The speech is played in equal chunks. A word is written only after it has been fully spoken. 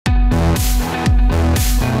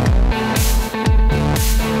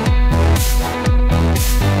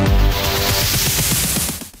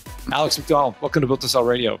Alex Macdonald, welcome to Built to Sell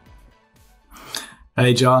Radio.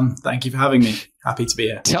 Hey, John. Thank you for having me. Happy to be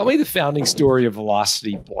here. Tell me the founding story of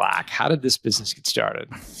 @𝙁𝙊𝙐𝙇𝙊𝙀. How did this business get started?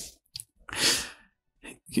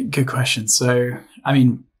 Good question. So, I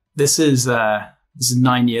mean, this is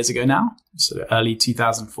 9 years ago now, so early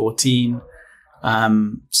 2014.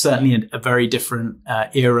 Certainly a very different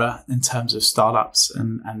era in terms of startups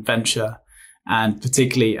and venture, and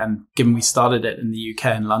particularly, and given we started it in the UK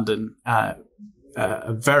and London,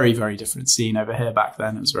 a very, very different scene over here back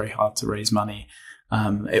then. It was very hard to raise money.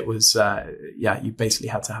 It was, you basically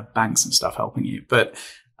had to have banks and stuff helping you. But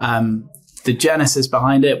the genesis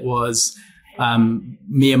behind it was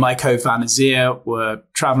me and my co-founder 𝙎𝙊𝙐𝙇𝙊𝙐 were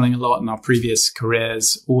traveling a lot in our previous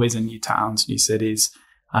careers, always in new towns, new cities,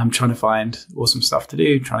 trying to find awesome stuff to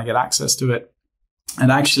do, trying to get access to it.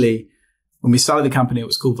 And actually, when we started the company, it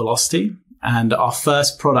was called Velocity. And our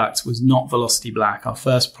first product was not Velocity Black. Our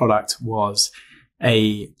first product was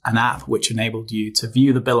an app which enabled you to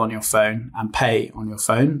view the bill on your phone and pay on your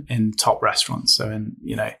phone in top restaurants. So in,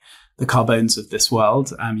 the 𝙁𝙊𝙐𝙇𝙊𝙁 of this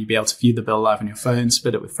world, you'd be able to view the bill live on your phone,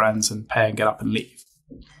 split it with friends and pay and get up and leave,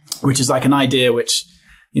 which is like an idea which,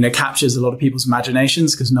 captures a lot of people's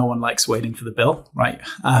imaginations because no one likes waiting for the bill, right?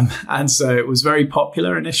 And so it was very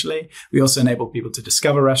popular initially. We also enabled people to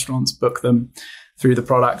discover restaurants, book them through the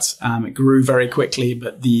product. It grew very quickly,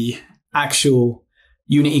 but the actual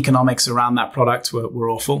unit economics around that product were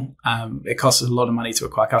awful. It cost us a lot of money to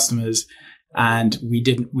acquire customers, and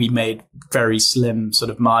we made very slim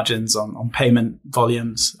sort of margins on payment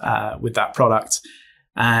volumes with that product.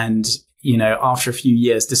 And after a few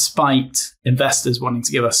years, despite investors wanting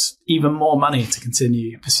to give us even more money to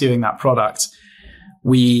continue pursuing that product,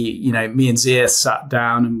 me and 𝙎𝙊𝙐𝙇𝙊𝙐 sat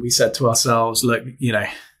down and we said to ourselves, look,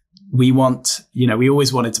 we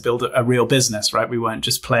always wanted to build a real business, right? We weren't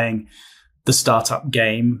just playing the startup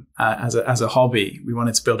game as a hobby. We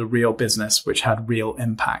wanted to build a real business which had real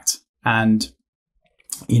impact. And,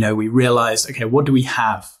 we realized, okay, what do we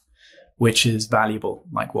have which is valuable?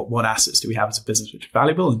 Like what assets do we have as a business which are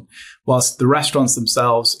valuable? And whilst the restaurants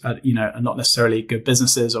themselves are not necessarily good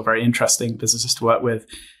businesses or very interesting businesses to work with,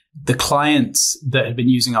 the clients that had been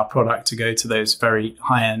using our product to go to those very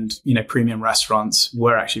high-end, premium restaurants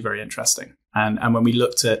were actually very interesting. And when we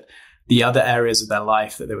looked at the other areas of their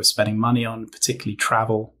life that they were spending money on, particularly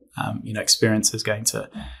travel, experiences, going to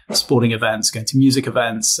sporting events, going to music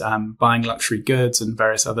events, buying luxury goods and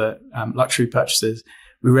various other luxury purchases,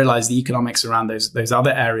 we realized the economics around those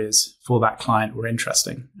other areas for that client were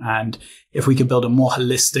interesting. And if we could build a more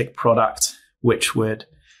holistic product, which would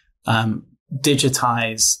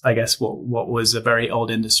digitize, I guess, what was a very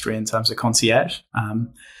old industry in terms of concierge,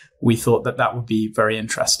 we thought that would be very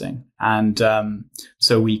interesting. And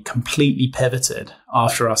so we completely pivoted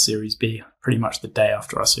after our Series B, pretty much the day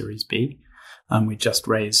after our Series B. We just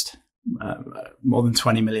raised more than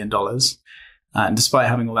 $20 million. And despite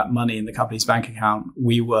having all that money in the company's bank account,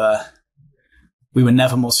 we were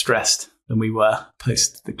never more stressed than we were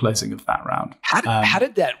post the closing of that round. How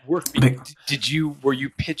did that work? Were you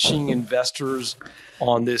pitching investors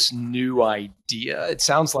on this new idea? It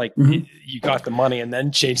sounds like you got the money and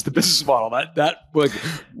then changed the business model.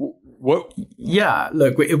 What? Yeah,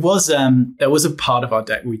 look, it was there was a part of our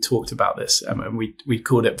deck we talked about this, and we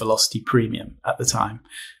called it Velocity Premium at the time.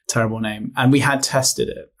 Terrible name. And we had tested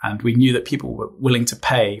it, and we knew that people were willing to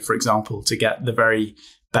pay, for example, to get the very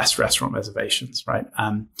best restaurant reservations, right?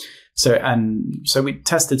 So we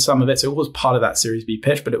tested some of it. So it was part of that Series B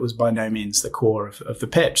pitch, but it was by no means the core of the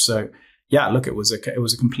pitch. So yeah, look, it was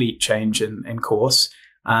a complete change in course.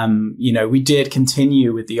 We did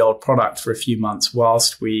continue with the old product for a few months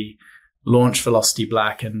whilst we launched Velocity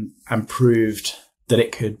Black and proved that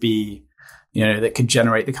it could be, that could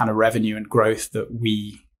generate the kind of revenue and growth that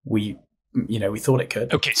we thought it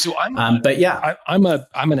could. Okay, so I'm an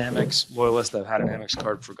Amex loyalist. I've had an Amex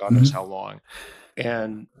card for God knows how long,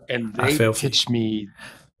 and they pitched me.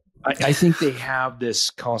 I think they have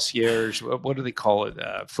this concierge. What do they call it?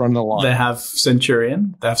 Front of the line. They have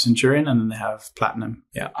Centurion. And then they have Platinum.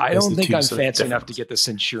 Yeah, I don't think I'm fancy enough to get the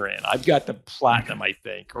Centurion. I've got the Platinum, I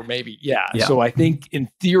think, or maybe yeah. So I think in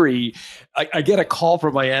theory, I get a call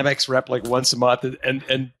from my Amex rep like once a month,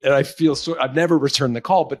 and I feel I've never returned the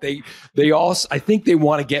call, but they also, I think they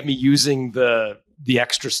want to get me using the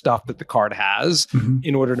extra stuff that the card has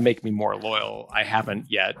in order to make me more loyal. I haven't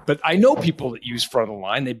yet, but I know people that use front of the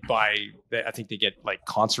line. I think they get like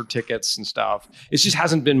concert tickets and stuff. It just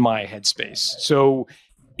hasn't been my headspace. So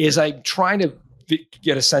as I'm trying to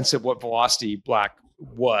get a sense of what Velocity Black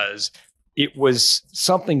was, it was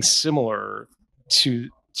something similar to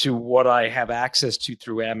what I have access to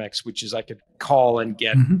through Amex, which is I could call and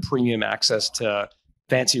get premium access to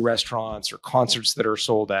fancy restaurants or concerts that are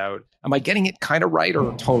sold out. Am I getting it kind of right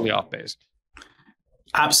or totally off base?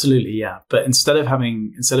 Absolutely, yeah. But instead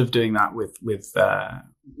of doing that with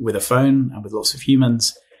a phone and with lots of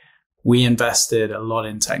humans, we invested a lot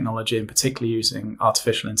in technology, and particularly using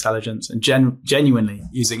artificial intelligence and genuinely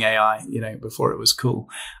using AI, before it was cool,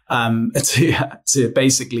 to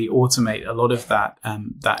basically automate a lot of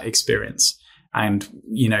that experience. And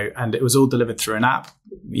it was all delivered through an app.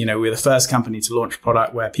 We were the first company to launch a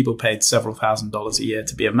product where people paid several $1,000s a year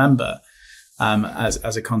to be a member,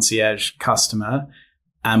 as a concierge customer,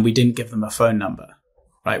 and we didn't give them a phone number,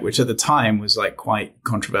 right? Which at the time was like quite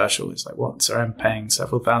controversial. It's like, what? Sorry, I'm paying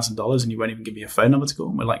several $1,000s and you won't even give me a phone number to call?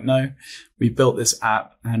 And we're like, no, we built this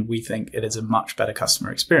app and we think it is a much better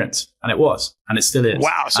customer experience. And it was, and it still is.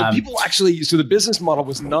 Wow. So so the business model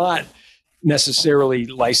was not necessarily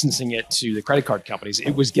licensing it to the credit card companies.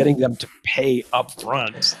 It was getting them to pay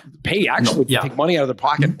upfront, take money out of their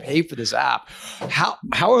pocket and pay for this app. How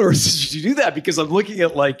on earth did you do that? Because I'm looking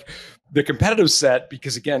at like the competitive set,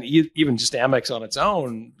 because again, even just Amex on its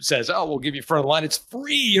own says, oh, we'll give you front of the line. It's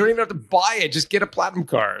free. You don't even have to buy it. Just get a platinum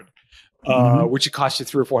card, which it costs you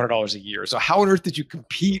 $300 or $400 a year. So how on earth did you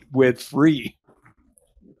compete with free?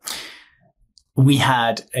 We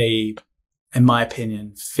had in my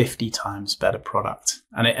opinion, 50 times better product.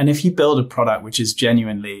 And if you build a product which is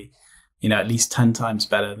genuinely, at least 10 times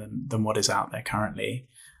better than what is out there currently,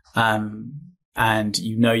 and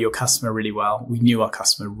your customer really well, we knew our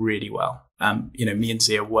customer really well. Me and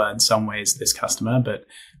𝙁𝙊𝙐𝙇𝙇 were in some ways this customer, but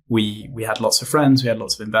we had lots of friends, we had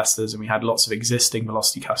lots of investors, and we had lots of existing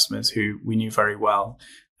Velocity customers who we knew very well.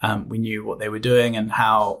 We knew what they were doing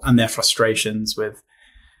and their frustrations with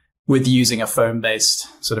using a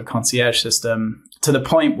phone-based sort of concierge system, to the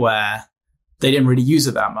point where they didn't really use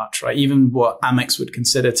it that much, right? Even what Amex would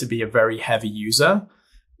consider to be a very heavy user,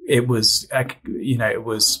 it was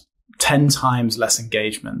 10 times less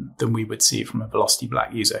engagement than we would see from a Velocity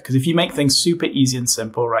Black user. Because if you make things super easy and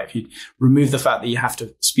simple, right? If you remove the fact that you have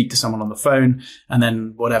to speak to someone on the phone and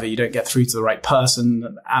then you don't get through to the right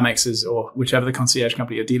person, Amex or whichever the concierge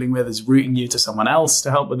company you're dealing with is routing you to someone else to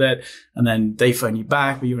help with it. And then they phone you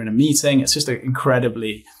back or you're in a meeting. It's just an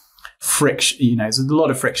incredibly friction, there's a lot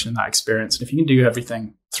of friction in that experience. And if you can do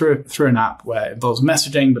everything through an app where it involves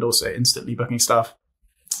messaging, but also instantly booking stuff,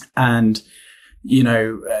 and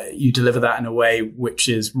you deliver that in a way which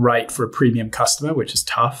is right for a premium customer, which is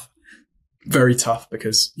tough, very tough,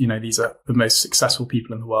 because, these are the most successful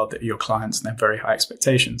people in the world that are your clients and they have very high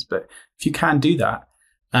expectations. But if you can do that,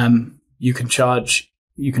 you can charge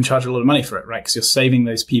a lot of money for it, right? Because you're saving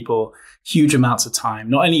those people huge amounts of time.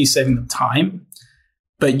 Not only are you saving them time,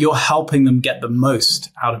 but you're helping them get the most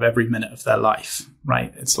out of every minute of their life,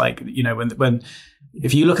 right? It's like,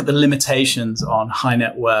 if you look at the limitations on high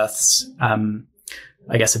net worths,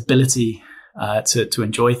 ability to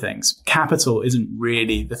enjoy things, capital isn't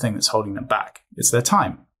really the thing that's holding them back. It's their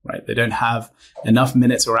time, right? They don't have enough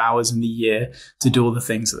minutes or hours in the year to do all the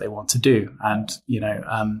things that they want to do. And,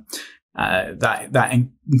 that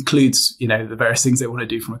includes, the various things they want to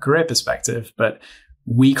do from a career perspective. But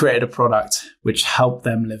we created a product which helped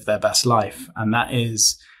them live their best life. And that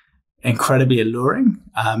is incredibly alluring.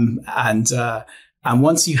 And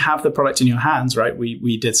once you have the product in your hands, right,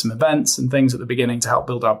 we did some events and things at the beginning to help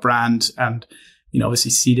build our brand, and, obviously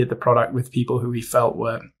seeded the product with people who we felt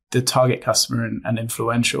were the target customer and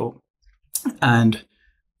influential. And,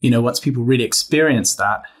 once people really experienced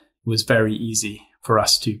that, it was very easy for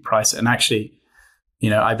us to price it. And actually,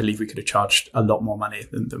 I believe we could have charged a lot more money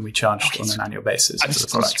than we charged on an annual basis. I'm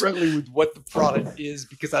still struggling with what the product is,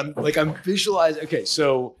 because I'm visualizing. Okay,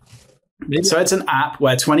 so it's an app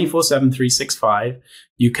where 24/7, 365,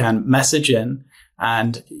 you can message in,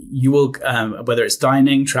 and you will, whether it's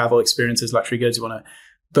dining, travel, experiences, luxury goods, you want to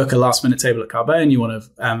book a last minute table at Carbone, you want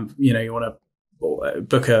to,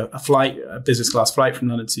 book a flight, a business class flight from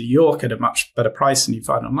London to New York at a much better price than you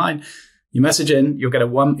find online. You message in, you'll get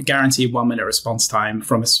a guaranteed 1 minute response time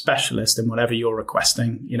from a specialist in whatever you're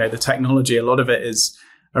requesting. The technology, a lot of it is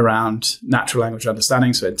around natural language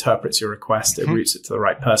understanding. So it interprets your request, it routes it to the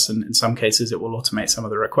right person. In some cases, it will automate some of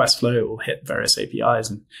the request flow. It will hit various APIs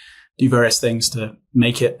and do various things to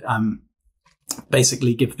make it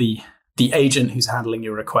basically give the agent who's handling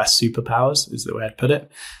your request superpowers, is the way I'd put it,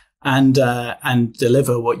 and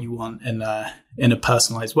deliver what you want in a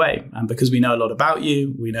personalized way. And because we know a lot about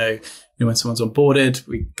you, we know when someone's onboarded,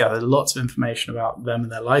 we gather lots of information about them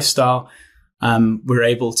and their lifestyle. We're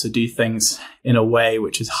able to do things in a way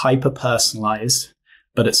which is hyper personalized,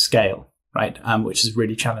 but at scale, right? Which is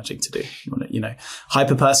really challenging to do.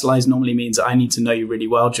 Hyper personalized normally means I need to know you really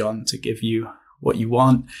well, John, to give you what you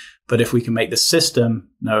want. But if we can make the system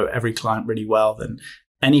know every client really well, then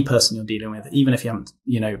any person you're dealing with, even if you haven't,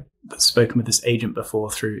 spoken with this agent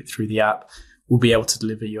before through the app, will be able to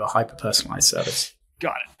deliver you a hyper-personalized service.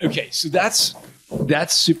 Got it. Okay. So that's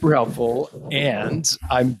super helpful. And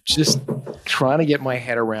I'm just trying to get my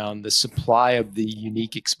head around the supply of the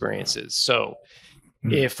unique experiences. So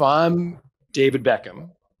if I'm David Beckham,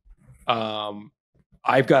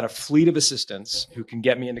 I've got a fleet of assistants who can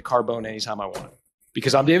get me into Carbone anytime I want,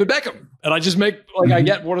 because I'm David Beckham, and I just make I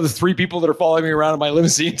get one of the 3 people that are following me around in my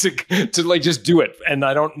limousine to like just do it, and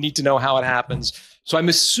I don't need to know how it happens. So I'm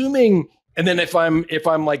assuming, and then if I'm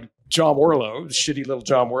like John Warlow, shitty little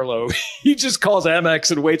John Warlow, he just calls Amex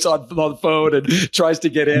and waits on the phone and tries to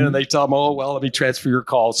get in, and they tell him, "Oh well, let me transfer your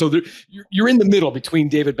call." So you're in the middle between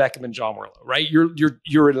David Beckham and John Warlow, right?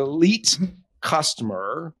 You're an elite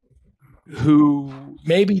customer who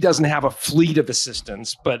maybe doesn't have a fleet of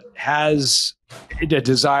assistants, but has a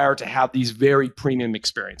desire to have these very premium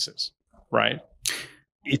experiences, right?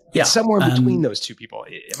 It's somewhere between those two people.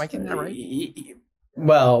 Am I getting that right?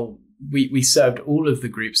 Well, we served all of the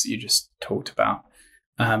groups that you just talked about.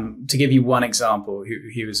 To give you one example,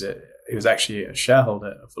 he was actually a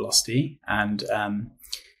shareholder of Velocity, and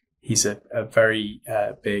he's a very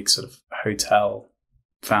big sort of hotel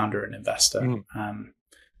founder and investor.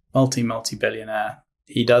 Multi-billionaire.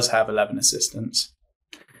 He does have 11 assistants.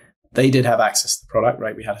 They did have access to the product,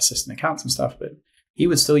 right? We had assistant accounts and stuff, but he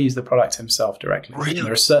would still use the product himself directly. Really? And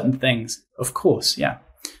there are certain things, of course, yeah.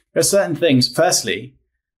 There are certain things. Firstly,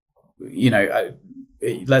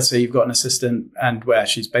 let's say you've got an assistant and where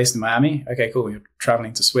she's based in Miami. Okay, cool. You're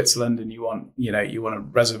traveling to Switzerland and you want a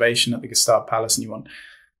reservation at the Gustave Palace, and you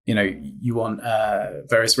want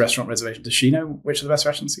various restaurant reservations. Does she know which are the best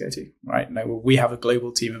restaurants to go to? Right? No, well, we have a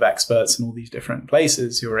global team of experts in all these different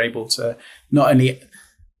places who are able to not only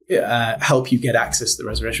help you get access to the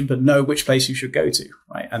reservation, but know which place you should go to.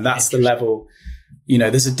 Right? And that's the level.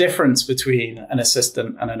 There's a difference between an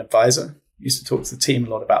assistant and an advisor. I used to talk to the team a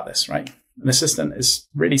lot about this. Right? An assistant is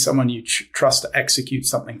really someone you trust to execute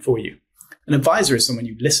something for you. An advisor is someone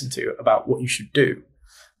you listen to about what you should do.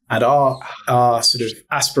 And our sort of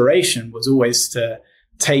aspiration was always to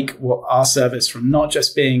take what our service from not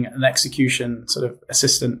just being an execution sort of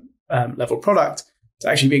assistant level product to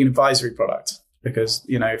actually being an advisory product. Because,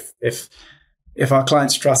 if our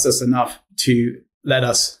clients trust us enough to let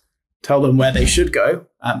us tell them where they should go,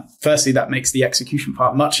 firstly, that makes the execution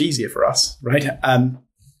part much easier for us, right?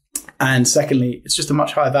 And secondly, it's just a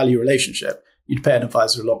much higher value relationship. You'd pay an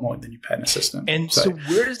advisor a lot more than you pay an assistant. And so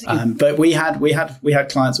where does but we had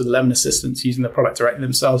clients with 11 assistants using the product directly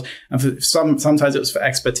themselves. And sometimes it was for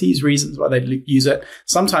expertise reasons why they'd use it.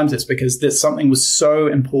 Sometimes it's because something was so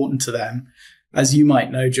important to them. As you might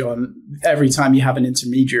know, John, every time you have an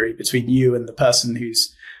intermediary between you and the person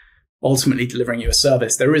who's ultimately delivering you a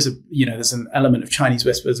service, there's an element of Chinese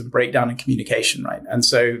whispers and breakdown in communication, right? And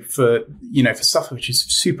so for stuff which is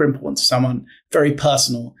super important to someone, very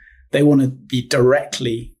personal, they want to be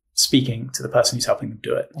directly speaking to the person who's helping them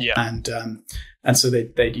do it. Yeah. And so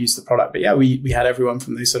they'd use the product. But yeah, we had everyone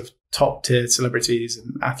from these sort of top tier celebrities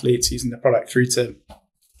and athletes using the product through to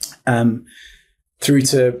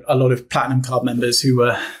a lot of platinum card members who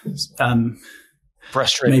were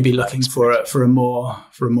frustrated, maybe looking for a more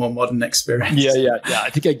modern experience. Yeah. I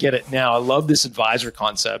think I get it now. I love this advisor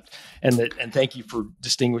concept, and thank you for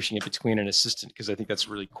distinguishing it between an assistant, because I think that's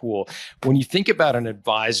really cool. When you think about an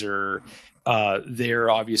advisor,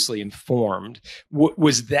 they're obviously informed.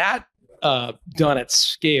 Was that done at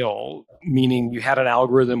scale, meaning you had an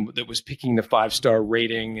algorithm that was picking the 5-star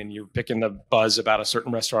rating and you're picking the buzz about a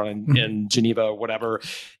certain restaurant in Geneva or whatever?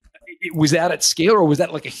 Was that at scale, or was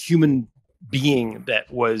that like a human being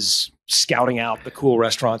that was scouting out the cool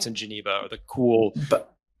restaurants in Geneva or the cool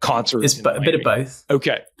concerts? It's a bit of both.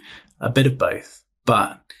 Okay. A bit of both.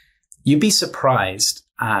 But you'd be surprised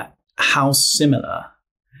at how similar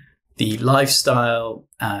the lifestyle,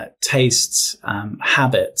 tastes,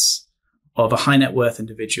 habits of a high net worth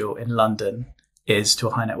individual in London is to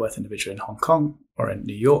a high net worth individual in Hong Kong or in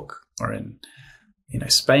New York or in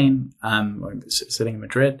Spain or sitting in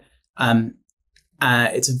Madrid.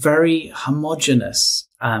 It's a very homogenous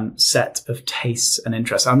set of tastes and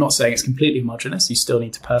interests. I'm not saying it's completely homogenous. You still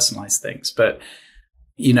need to personalize things. But,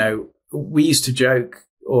 we used to joke,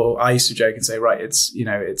 or I used to joke and say, right, it's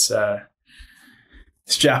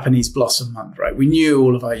Japanese Blossom Month, right? We knew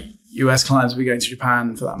all of our US clients would be going to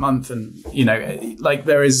Japan for that month. And,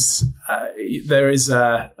 there is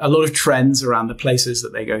a lot of trends around the places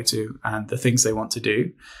that they go to and the things they want to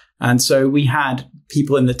do. And so we had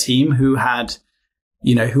people in the team who had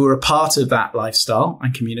who were a part of that lifestyle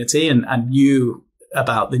and community and knew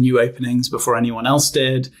about the new openings before anyone else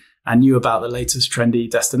did, and knew about the latest trendy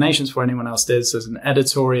destinations before anyone else did. So there's an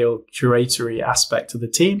editorial, curatory aspect to the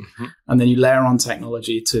team. Mm-hmm. And then you layer on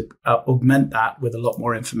technology to augment that with a lot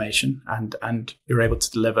more information, and you're able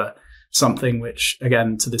to deliver something which,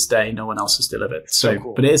 again, to this day, no one else has delivered. So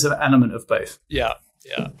cool. But it is an element of both. Yeah.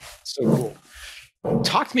 So cool.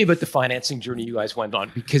 Talk to me about the financing journey you guys went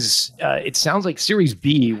on, because it sounds like Series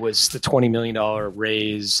B was the $20 million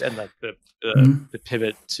raise and like the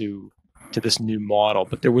pivot to this new model.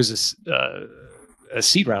 But there was a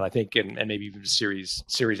seed round, I think, and maybe even Series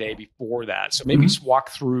A before that. So maybe just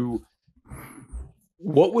walk through,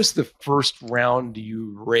 what was the first round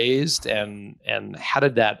you raised, and how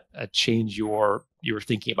did that change your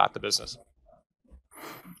thinking about the business?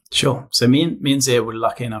 Sure. So me and 𝙁were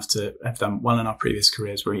lucky enough to have done well in our previous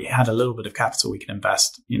careers where we had a little bit of capital we could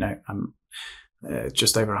invest,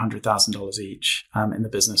 just over $100,000 each in the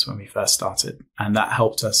business when we first started. And that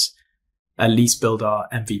helped us at least build our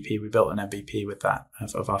MVP. We built an MVP with that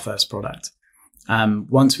of our first product.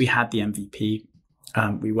 Once we had the MVP,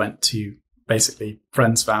 we went to basically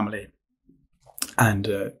friends, family, and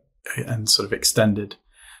sort of extended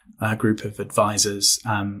group of advisors.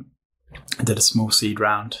 I did a small seed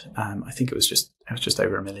round. I think it was just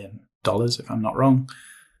over $1 million, if I'm not wrong.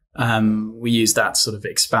 We used that to sort of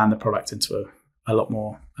expand the product into a lot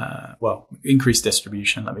more, increased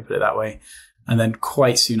distribution, let me put it that way. And then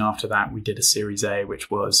quite soon after that, we did a Series A,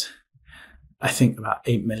 which was, I think, about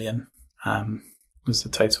 $8 million was the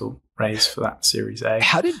total raise for that Series A.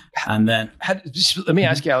 Let me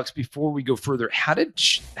ask you, Alex, before we go further, how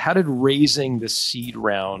did raising the seed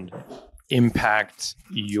round impact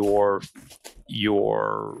your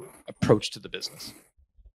approach to the business?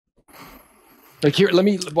 Like, here,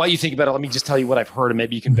 while you think about it, let me just tell you what I've heard, and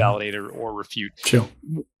maybe you can validate or refute. Sure.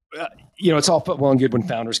 It's all well and good when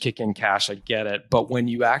founders kick in cash. I get it. But when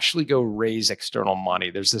you actually go raise external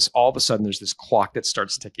money, all of a sudden there's this clock that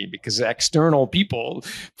starts ticking, because external people,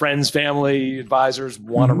 friends, family, advisors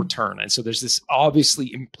want a return. And so there's this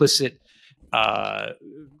obviously implicit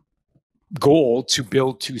goal to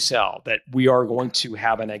build to sell, that we are going to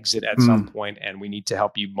have an exit at some point, and we need to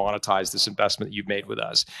help you monetize this investment that you've made with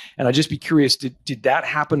us. And I'd just be curious, did that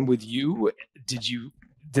happen with you?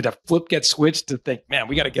 Did a flip get switched to think, man,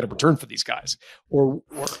 we got to get a return for these guys, or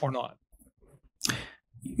not?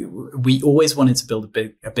 We always wanted to build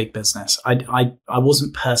a big business. I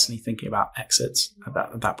wasn't personally thinking about exits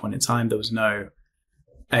at that point in time. There was no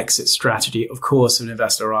exit strategy. Of course, if an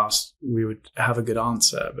investor asked, we would have a good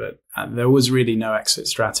answer, but there was really no exit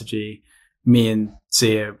strategy. Me and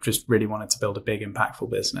𝙁just really wanted to build a big, impactful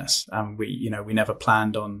business. And we never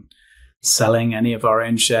planned on selling any of our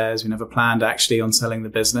own shares. We never planned actually on selling the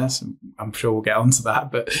business. I'm sure we'll get onto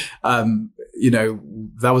that, but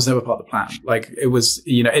that was never part of the plan. Like, it was,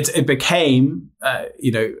 it became, a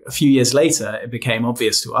few years later, it became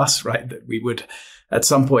obvious to us, right, that we would at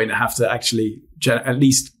some point have to actually at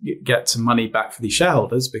least get some money back for these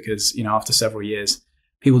shareholders, because, after several years,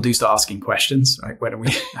 people do start asking questions, right?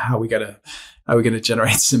 How are we going to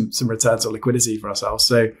generate some returns or liquidity for ourselves?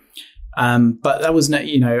 So, but that was,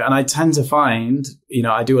 and I tend to find,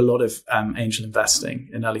 I do a lot of angel investing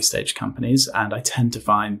in early stage companies, and I tend to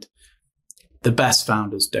find the best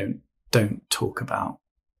founders don't talk about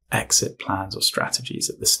exit plans or strategies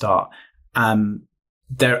at the start. And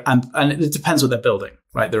it depends what they're building,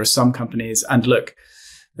 right? There are some companies, and look,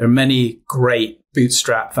 there are many great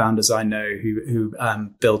bootstrap founders I know who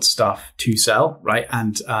build stuff to sell, right?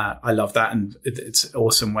 And I love that, and it's an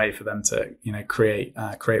awesome way for them to create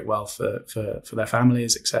wealth for their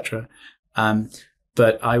families, etc.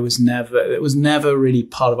 But it was never really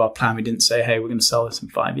part of our plan. We didn't say, hey, we're going to sell this in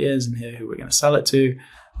 5 years, and here who we're going to sell it to.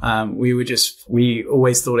 We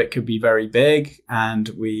always thought it could be very big, and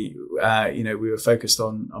we were focused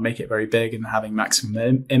on making it very big and having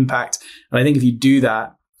maximum impact. And I think if you do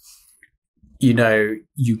that, you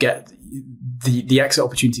get the exit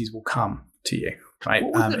opportunities will come to you, right?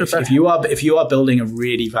 If you are building a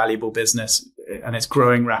really valuable business and it's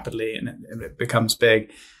growing rapidly and it becomes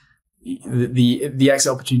big, the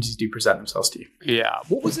exit opportunities do present themselves to you. Yeah.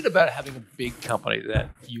 What was it about having a big company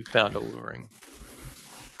that you found alluring?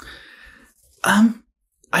 I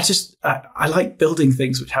like building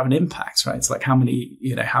things which have an impact, right? It's like how many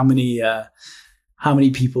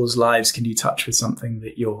people's lives can you touch with something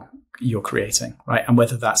that you're creating, right? And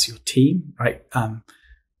whether that's your team, right?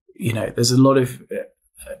 There's a lot of,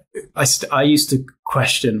 I used to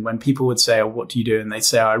question when people would say, oh, what do you do? And they'd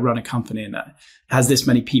say, oh, I run a company and it has this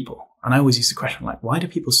many people. And I always used to question, like, why do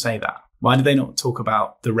people say that? Why do they not talk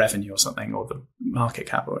about the revenue or something, or the market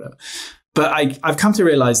cap or whatever? But I've come to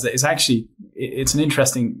realize that it's an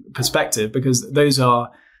interesting perspective, because those are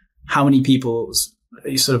how many people's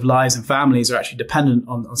sort of lives and families are actually dependent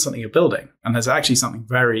on something you're building. And there's actually something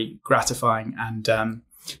very gratifying and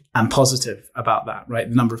positive about that, right?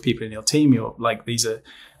 The number of people in your team, these are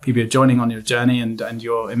people you're joining on your journey, and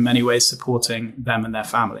you're in many ways supporting them and their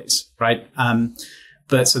families, right?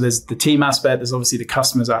 But so there's the team aspect, there's obviously the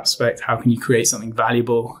customers aspect. How can you create something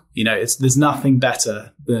valuable? There's nothing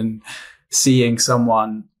better than seeing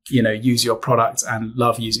someone, use your product and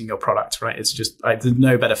love using your product, right? It's just, there's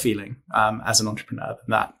no better feeling as an entrepreneur than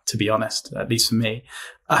that, to be honest, at least for me.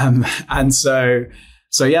 And so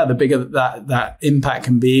yeah, the bigger that impact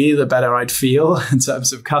can be, the better I'd feel in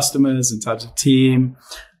terms of customers, in terms of team.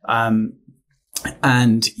 And,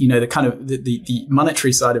 the kind of the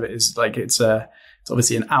monetary side of it is like, it's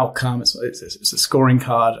obviously an outcome. It's a scoring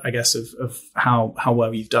card, I guess, of how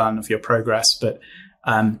well you've done, of your progress. But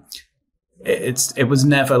it was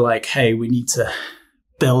never like, hey, we need to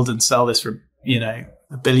build and sell this for, $1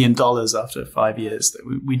 billion after 5 years.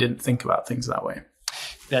 That we didn't think about things that way.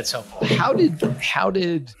 That's helpful. How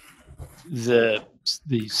did the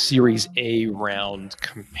Series A round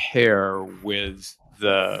compare with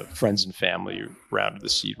the friends and family round, of the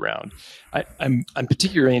seed round? I'm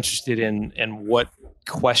particularly interested in what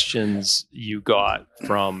questions you got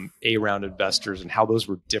from A round investors and how those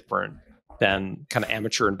were different than kind of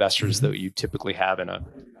amateur investors that you typically have in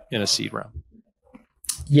a seed round.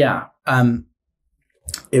 Yeah,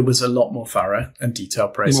 it was a lot more thorough and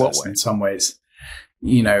detailed process. In what way? In some ways,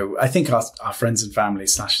 I think our friends and family /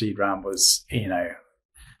 seed round was,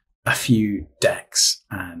 a few decks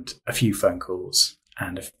and a few phone calls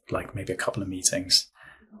and maybe a couple of meetings,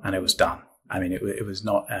 and it was done. I mean, it was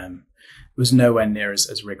not, it was nowhere near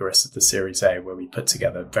as rigorous as the Series A, where we put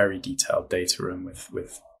together very detailed data room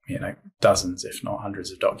with dozens, if not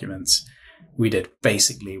hundreds of documents. We did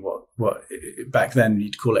basically what back then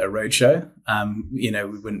you'd call it a roadshow. We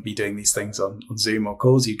wouldn't be doing these things on Zoom or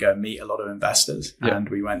calls. You'd go meet a lot of investors, and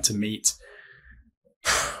we went to meet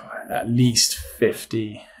at least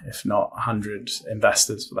 50, if not 100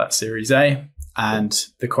 investors for that Series A. And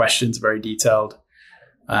the questions are very detailed.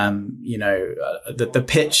 The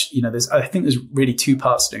pitch, I think there's really two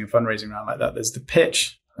parts to doing a fundraising round like that. There's the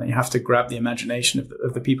pitch, and you have to grab the imagination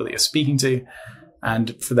of the people that you're speaking to,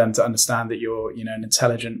 and for them to understand that you're, an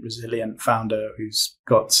intelligent, resilient founder who's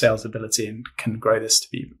got sales ability and can grow this to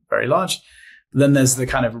be very large. But then there's the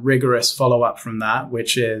kind of rigorous follow-up from that,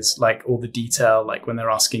 which is like all the detail, like when they're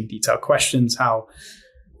asking detailed questions, how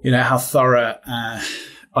thorough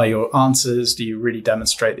are your answers? Do you really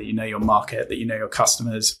demonstrate that you know your market, that you know your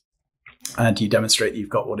customers? Do you demonstrate that you've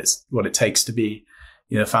got what it takes to be,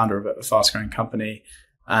 the founder of a fast-growing company?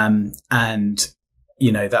 And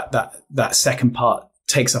that second part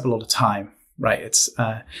takes up a lot of time, right? It's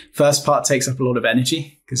first part takes up a lot of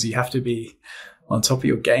energy because you have to be on top of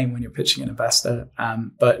your game when you're pitching an investor.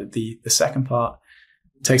 But the second part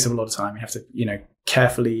takes up a lot of time. You have to,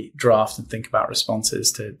 carefully draft and think about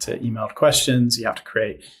responses to emailed questions. You have to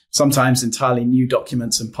create sometimes entirely new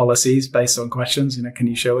documents and policies based on questions. Can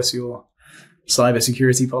you show us your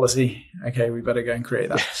cybersecurity policy? Okay, we better go and create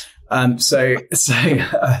that. So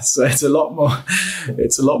it's a lot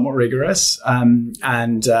more rigorous. And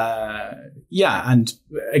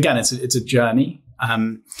again, it's a journey.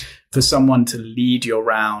 For someone to lead your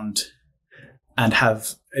round and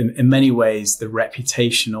have, in many ways, the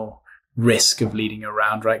reputational risk of leading a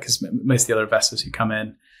round, right? Because most of the other investors who come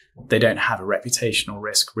in, they don't have a reputational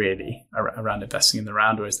risk really around investing in the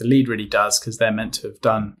round, whereas the lead really does, because they're meant to have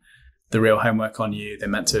done the real homework on you. They're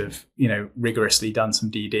meant to have, rigorously done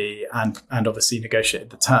some DD and obviously negotiated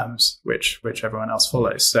the terms, which everyone else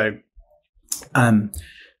follows. So,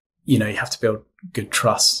 you have to build good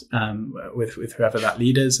trust with whoever that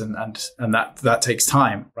lead is, and that takes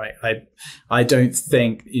time, right? I don't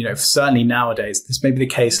think, certainly nowadays, this may be the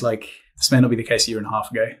case, this may not be the case a year and a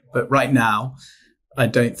half ago, but right now, I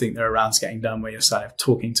don't think there are rounds getting done where you're sort of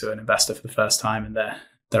talking to an investor for the first time and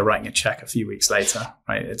they're writing a check a few weeks later,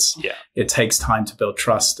 right? It takes time to build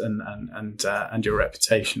trust and your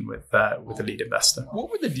reputation with the lead investor.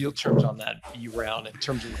 What were the deal terms on that B round in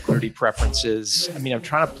terms of liquidity preferences? I mean, I'm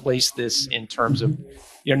trying to place this in terms of,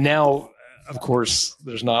 now, of course,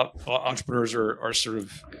 there's not, entrepreneurs are sort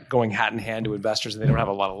of going hat in hand to investors, and they don't have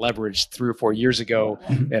a lot of leverage. 3 or 4 years ago,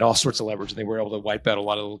 they had all sorts of leverage, and they were able to wipe out a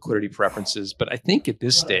lot of liquidity preferences. But I think at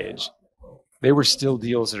this stage, they were still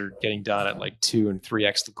deals that are getting done at like 2 and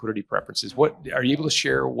 3x liquidity preferences. What are you able to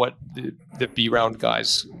share? What the B round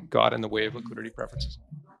guys got in the way of liquidity preferences?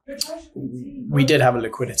 We did have a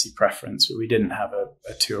liquidity preference, but we didn't have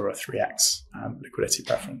a 2 or a 3x liquidity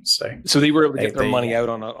preference. So they were able to get their money out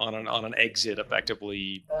on an exit,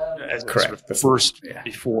 effectively, as correct, sort of first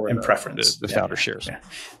before in preference the founder shares. Yeah.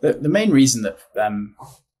 The main reason that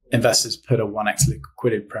investors put a 1x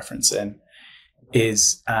liquidity preference in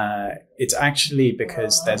is it's actually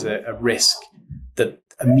because there's a risk that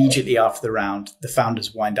immediately after the round, the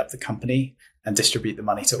founders wind up the company and distribute the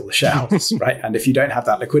money to all the shareholders, right? And if you don't have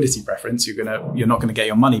that liquidity preference, you're not going to get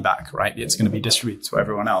your money back, right? It's going to be distributed to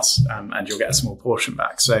everyone else, and you'll get a small portion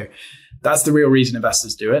back. So that's the real reason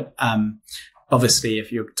investors do it. Obviously,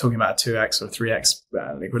 if you're talking about a 2x or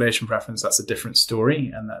 3x liquidation preference, that's a different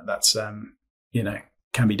story, and that's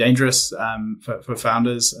can be dangerous for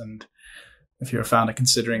founders. And if you're a founder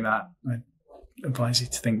considering that, I advise you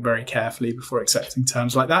to think very carefully before accepting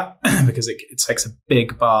terms like that, because it takes a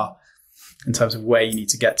big bar in terms of where you need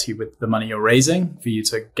to get to with the money you're raising for you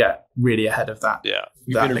to get really ahead of that,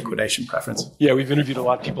 that liquidation preference. Yeah, we've interviewed a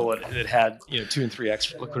lot of people that had 2 and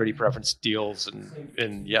 3x liquidity preference deals,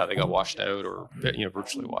 and they got washed out or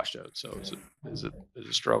virtually washed out. So it was a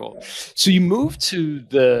struggle. So you moved to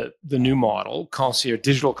the new model,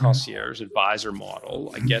 digital concierge advisor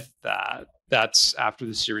model. I get that. That's after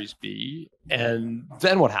the Series B. And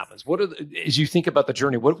then what happens? As you think about the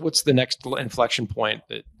journey, what's the next inflection point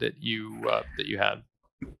that you had?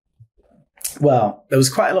 Well, there was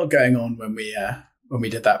quite a lot going on when we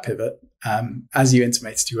did that pivot. As you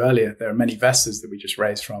intimated to earlier, there are many investors that we just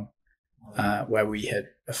raised from, where we had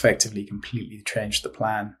effectively completely changed the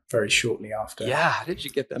plan very shortly after. Yeah, how did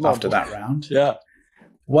you get them after that round? Yeah.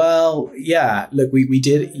 Well, yeah, look, we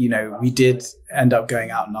did end up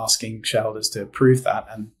going out and asking shareholders to approve that,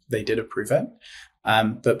 and they did approve it.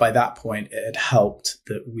 But by that point, it had helped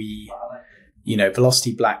that we,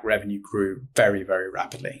 Velocity Black revenue grew very, very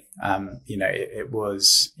rapidly. It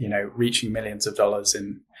was, reaching millions of dollars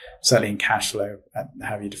certainly in cash flow,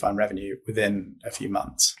 however you define revenue, within a few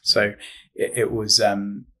months. So it was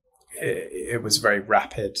very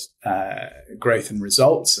rapid growth and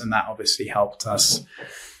results, and that obviously helped us,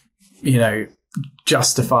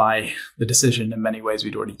 justify the decision in many ways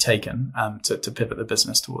we'd already taken to pivot the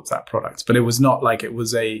business towards that product. But it was not like it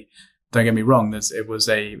was don't get me wrong, it was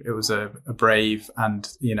a brave and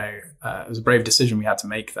it was a brave decision we had to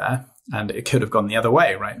make there, and it could have gone the other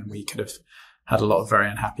way, right? And we could have had a lot of very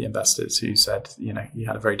unhappy investors who said, you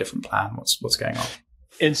had a very different plan. What's going on?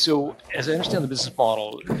 And so, as I understand the business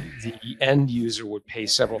model, the end user would pay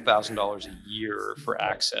several $1,000s a year for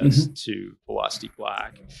access to Velocity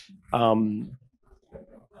Black.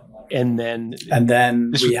 And then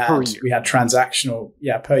we had transactional,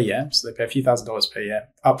 per year. So they pay a few $1,000s per year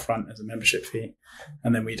upfront as a membership fee.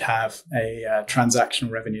 And then we'd have a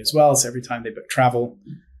transactional revenue as well. So every time they book travel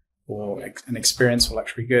or an experience or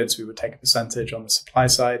luxury goods, we would take a percentage on the supply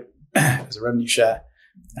side as a revenue share.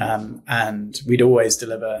 And we'd always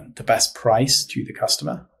deliver the best price to the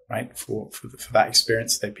customer, right? For that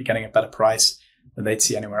experience, they'd be getting a better price than they'd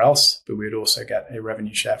see anywhere else. But we would also get a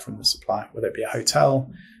revenue share from the supplier, whether it be a hotel,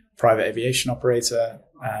 private aviation operator,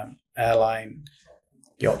 airline,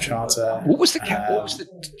 yacht charter. What was the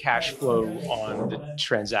cash flow on the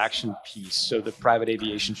transaction piece? So the private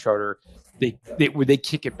aviation charter, would they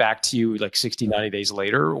kick it back to you like 60, 90 days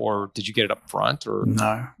later, or did you get it up front? Or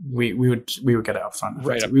no, we would get it up front.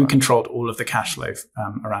 Right, we controlled all of the cash flow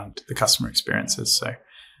around the customer experiences. So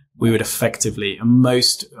we would effectively, on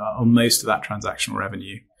most of that transactional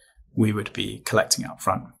revenue, we would be collecting up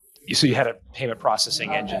front. So you had a payment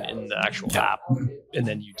processing engine in the actual app, and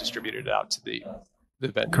then you distributed it out to the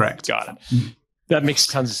vendor. Correct. Got it. That makes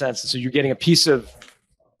tons of sense. So you're getting a piece of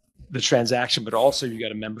the transaction, but also you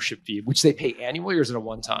got a membership fee, which they pay annually, or is it a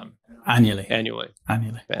one-time? Annually.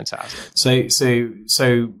 Fantastic.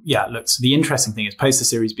 So yeah, look, so the interesting thing is post the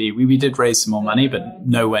Series B, we did raise some more money, but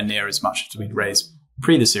nowhere near as much as we'd raised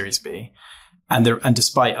pre the Series B. And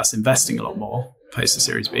despite us investing a lot more post the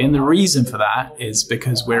Series B. And the reason for that is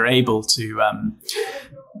because we're able to,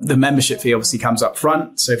 the membership fee obviously comes up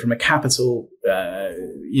front. So from a capital,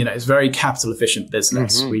 it's very capital efficient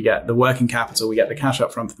business. We get the working capital, we get the cash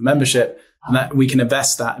up front for the membership, and that we can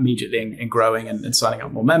invest that immediately in growing and signing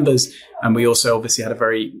up more members. And we also obviously had a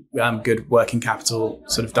very good working capital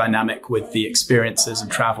sort of dynamic with the experiences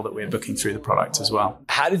and travel that we were booking through the product as well.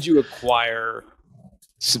 How did you acquire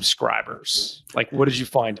subscribers? Like, what did you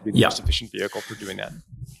find to be the most efficient vehicle for doing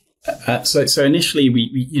that? So initially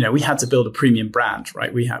we had to build a premium brand,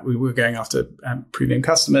 right? We were going after premium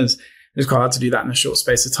customers. It was quite hard to do that in a short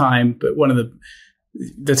space of time. But one of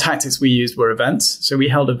the tactics we used were events. So we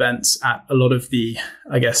held events at a lot of the,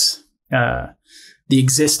 the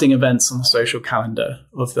existing events on the social calendar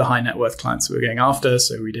of the high net worth clients that we were going after.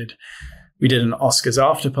 So we did an Oscars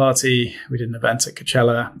after party. We did an event at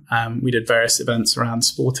Coachella. We did various events around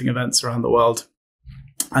sporting events around the world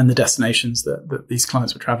and the destinations that these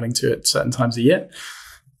clients were traveling to at certain times of year.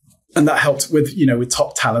 And that helped with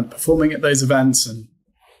top talent performing at those events and,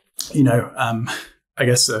 I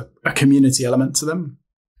guess a community element to them.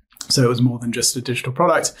 So it was more than just a digital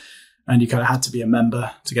product, and you kind of had to be a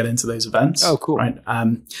member to get into those events. Oh, cool. Right.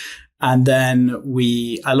 And then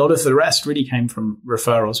a lot of the rest really came from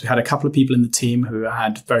referrals. We had a couple of people in the team who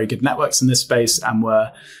had very good networks in this space and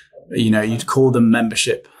were, you'd call them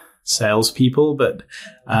membership salespeople, but,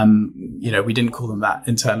 we didn't call them that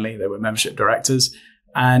internally. They were membership directors.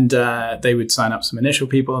 And they would sign up some initial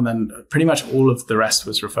people, and then pretty much all of the rest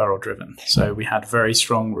was referral driven. So we had very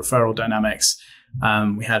strong referral dynamics.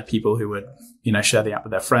 We had people who would, share the app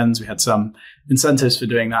with their friends. We had some incentives for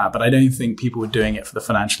doing that, but I don't think people were doing it for the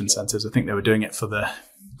financial incentives. I think they were doing it for the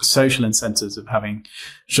social incentives of having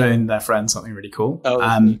shown their friends something really cool.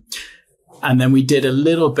 And then we did a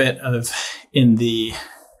little bit of, in the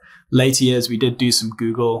later years, we did do some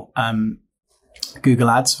Google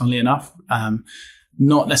ads, funnily enough.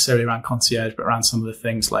 Not necessarily around concierge, but around some of the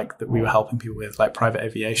things like that we were helping people with, like private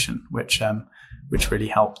aviation, which really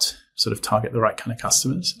helped sort of target the right kind of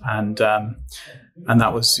customers. And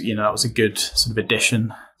that was a good sort of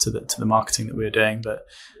addition to the marketing that we were doing. But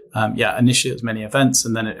initially it was many events,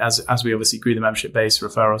 and then as we obviously grew the membership base,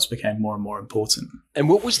 referrals became more and more important. And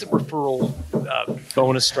what was the referral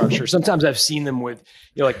bonus structure? Sometimes I've seen them with,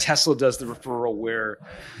 like Tesla does the referral where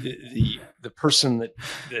the person that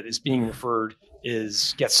is being referred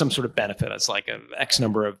gets some sort of benefit. It's like an X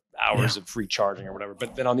number of hours of free charging or whatever.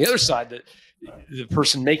 But then on the other side, the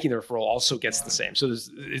person making the referral also gets the same. So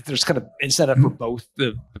there's kind of incentive for both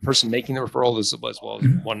the person making the referral as well as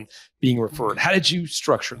one being referred. How did you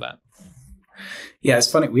structure that? Yeah,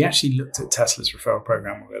 it's funny. We actually looked at Tesla's referral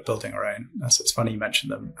program when we were building our own. It's funny you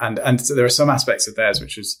mentioned them. And so there are some aspects of theirs,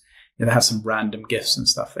 which is, they have some random gifts and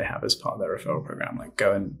stuff they have as part of their referral program, like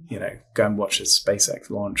go and watch a SpaceX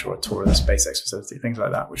launch or a tour of the SpaceX facility, things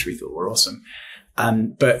like that, which we thought were awesome.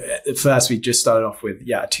 But at first we just started off with,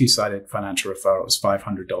 a two-sided financial referral. It was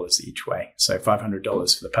 $500 each way. So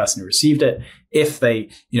 $500 for the person who received it. If they,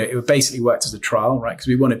 it basically worked as a trial, right? Because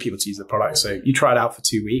we wanted people to use the product. So you try it out for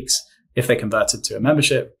 2 weeks. If they converted to a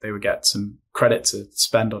membership, they would get some credit to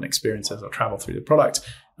spend on experiences or travel through the product.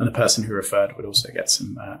 And the person who referred would also get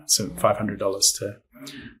some $500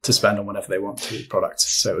 to spend on whatever they want through the product.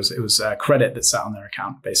 So it was credit that sat on their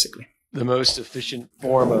account, basically. The most efficient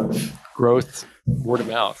form of growth, word of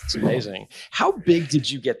mouth. It's amazing. How big did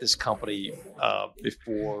you get this company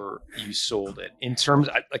before you sold it? In terms,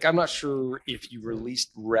 I'm not sure if you released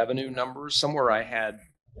revenue numbers. Somewhere I had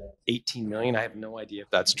 18 million. I have no idea if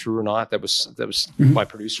that's true or not. That was my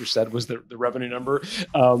producer said was the revenue number.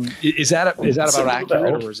 Is that about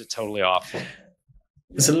accurate, or is it totally off?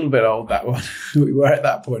 It's a little bit old, that one. We were at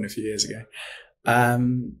that point a few years ago.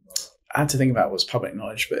 I had to think about what's public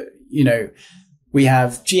knowledge, but we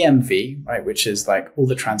have GMV, right, which is like all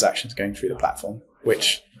the transactions going through the platform,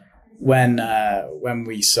 which when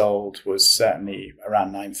we sold was certainly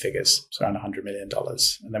around 9 figures, so around $100 million.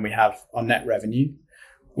 And then we have our net revenue,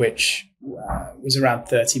 which was around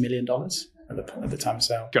 $30 million at the time of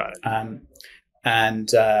sale. Got it. And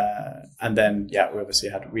then we obviously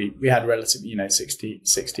had relatively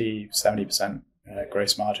 60-70%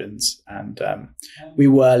 gross margins, and we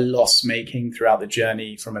were loss making throughout the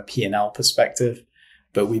journey from a P&L perspective,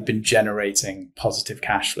 but we've been generating positive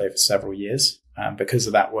cash flow for several years because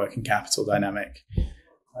of that working capital dynamic.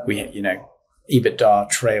 We EBITDA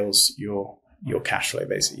trails your cash flow.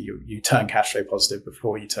 Basically, you turn cash flow positive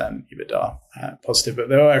before you turn EBITDA positive. But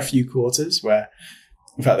there are a few quarters where,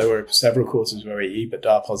 in fact, there were several quarters where we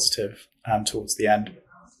EBITDA positive towards the end.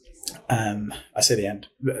 I say the end,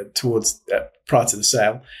 towards prior to the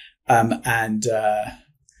sale, and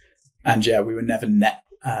we were never net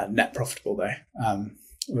profitable though.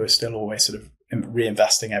 We were still always sort of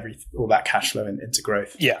reinvesting all that cash flow into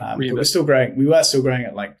growth. Yeah, but we're still growing. We were still growing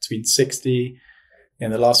at like between 60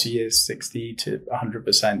 in the last few years, 60 to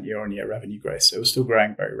 100% year-on-year revenue growth. So it was still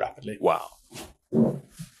growing very rapidly. Wow.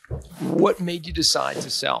 What made you decide to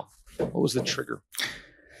sell? What was the trigger?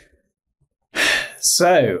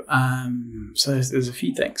 So there's a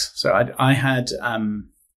few things. So I had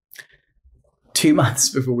 2 months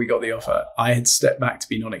before we got the offer, I had stepped back to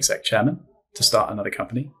be non-exec chairman to start another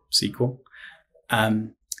company, 𝙁𝙊𝙇𝙊𝙐.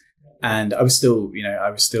 And I was still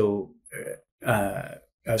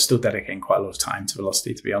dedicating quite a lot of time to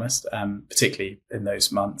Velocity, to be honest, particularly in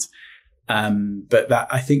those months. But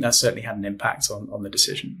I think that certainly had an impact on the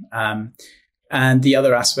decision. And the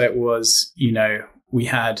other aspect was, we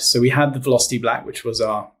had the Velocity Black, which was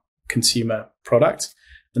our consumer product.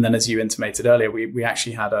 And then, as you intimated earlier, we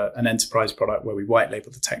actually had an enterprise product where we white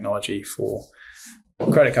labeled the technology for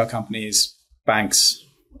credit card companies, banks,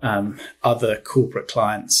 other corporate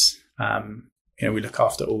clients. We look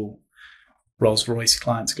after all Rolls-Royce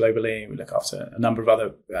clients globally. We look after a number of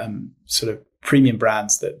other sort of premium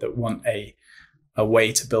brands that want a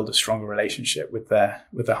way to build a stronger relationship with their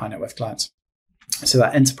high net worth clients. So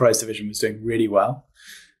that enterprise division was doing really well.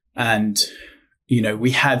 And,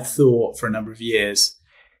 we had thought for a number of years,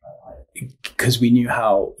 because we knew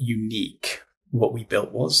how unique what we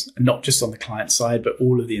built was, and not just on the client side, but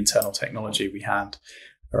all of the internal technology we had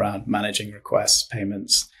around managing requests,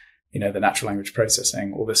 payments, the natural language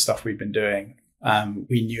processing, all this stuff we've been doing.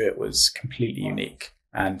 We knew it was completely unique.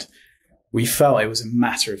 And we felt it was a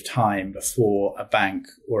matter of time before a bank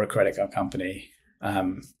or a credit card company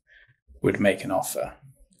would make an offer.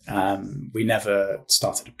 We never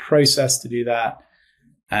started a process to do that.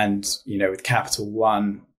 And, with Capital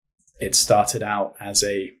One, it started out as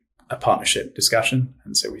a partnership discussion.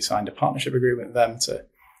 And so we signed a partnership agreement with them to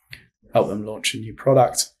help them launch a new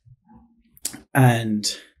product.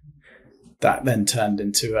 And that then turned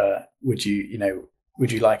into would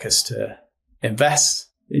you like us to invest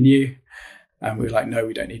in you? And we were like, no,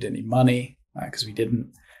 we don't need any money, because we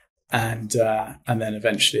didn't. And then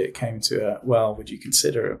eventually it came to well, would you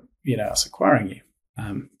consider, us acquiring you?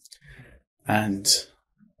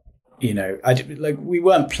 We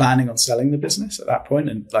weren't planning on selling the business at that point.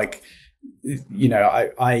 And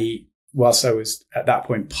whilst I was at that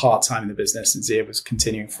point part-time in the business and 𝙎 was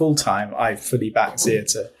continuing full-time, I fully backed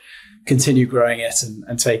𝙎 to continue growing it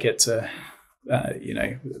and take it to,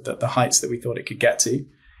 the heights that we thought it could get to.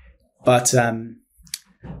 But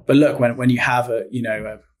look, when you have a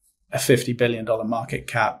 $50 billion market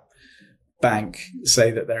cap bank say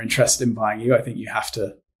that they're interested in buying you, I think you have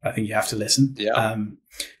to listen. Yeah.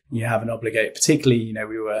 You have an obligation, particularly,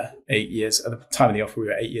 we were 8 years at the time of the offer, we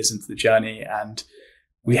were 8 years into the journey, and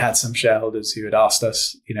we had some shareholders who had asked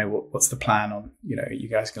us, what's the plan on, are you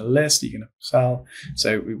guys going to list? Are you going to sell?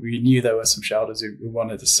 So we knew there were some shareholders who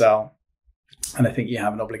wanted to sell. And I think you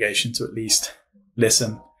have an obligation to at least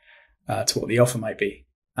listen to what the offer might be,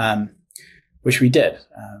 which we did.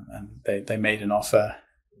 And they made an offer,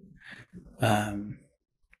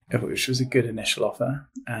 which was a good initial offer,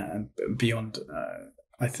 and beyond,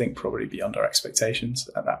 I think probably beyond our expectations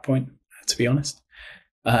at that point, to be honest.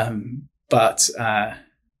 But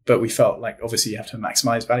we felt like obviously you have to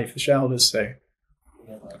maximize value for the shareholders. So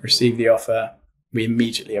received the offer. We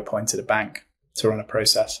immediately appointed a bank to run a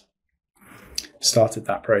process, started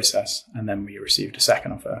that process, and then we received a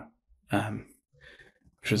second offer,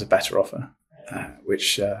 which was a better offer,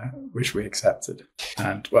 which we accepted.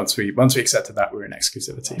 And once we accepted that, we were in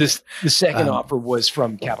exclusivity. The second offer was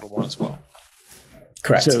from Capital One as well.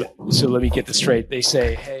 Correct. So let me get this straight. They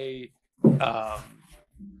say, hey,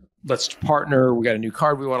 let's partner. We got a new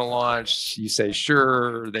card we want to launch. You say,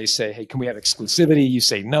 sure. They say, hey, can we have exclusivity? You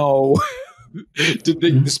say, no. Did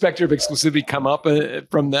the specter of exclusivity come up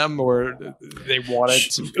from them, or they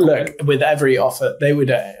wanted to? Look, with every offer, they would,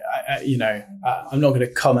 I'm not going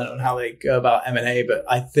to comment on how they go about M&A, but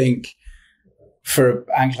I think for a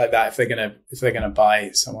bank like that, if they're going to buy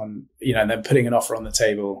someone, and they're putting an offer on the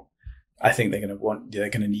table, I think they're going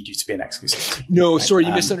to need you to be an exclusive. No, sorry,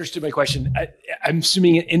 you misunderstood my question. I'm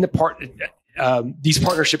assuming in these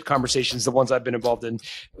partnership conversations, the ones I've been involved in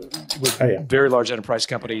with very large enterprise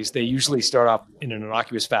companies, they usually start off in an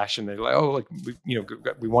innocuous fashion. They're like,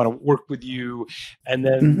 we want to work with you. And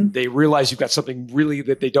then they realize you've got something really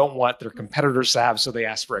that they don't want their competitors to have. So they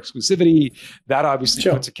ask for exclusivity. That obviously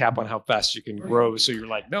puts a cap on how fast you can grow. So you're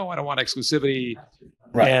like, no, I don't want exclusivity.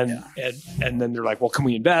 Right. And then they're like, well, can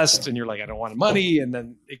we invest? And you're like, I don't want money. And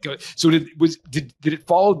then it goes. So did it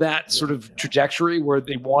follow that sort of trajectory where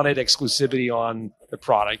they wanted exclusivity on the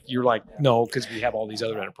product? You're like, no, because we have all these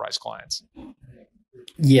other enterprise clients.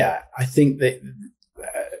 Yeah, I think that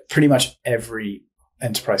pretty much every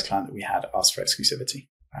enterprise client that we had asked for exclusivity.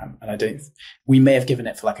 And we may have given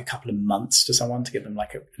it for like a couple of months to someone to give them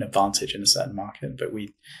like an advantage in a certain market, but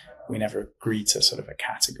we never agreed to sort of a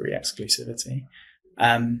category exclusivity.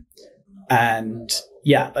 And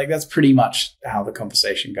yeah, like that's pretty much how the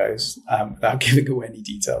conversation goes, without giving away any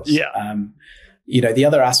details. Yeah. The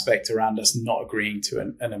other aspect around us not agreeing to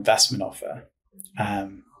an investment offer,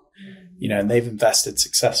 and they've invested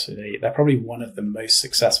successfully. They're probably one of the most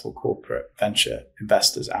successful corporate venture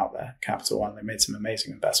investors out there, Capital One. They made some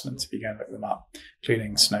amazing investments, if you go and look them up,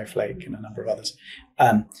 including Snowflake and a number of others.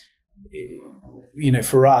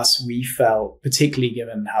 for us, we felt, particularly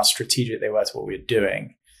given how strategic they were to what we were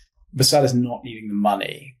doing, besides not needing the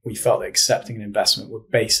money, we felt that accepting an investment would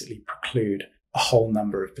basically preclude a whole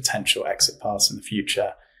number of potential exit paths in the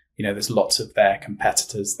future. There's lots of their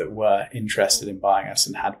competitors that were interested in buying us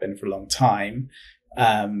and had been for a long time,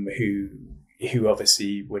 who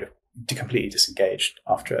obviously would have completely disengaged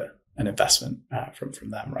after an investment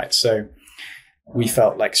from them, right? So we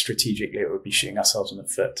felt like strategically it would be shooting ourselves in the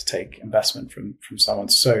foot to take investment from someone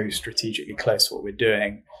so strategically close to what we're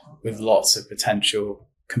doing, with lots of potential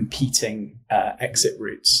competing exit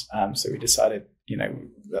routes. So we decided,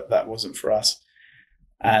 that wasn't for us.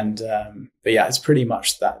 And but yeah, it's pretty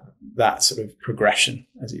much that sort of progression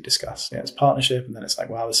as you discussed. It's partnership, and then it's like,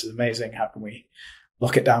 wow, this is amazing. How can we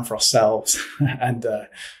lock it down for ourselves? and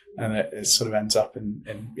it sort of ends up in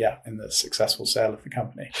the successful sale of the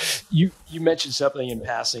company. You mentioned something in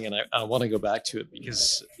passing, and I want to go back to it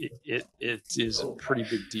because it is a pretty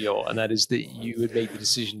big deal, and that is that you had made the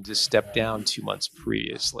decision to step down 2 months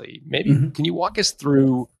previously. Maybe Can you walk us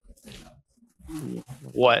through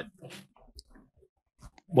what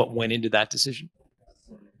went into that decision?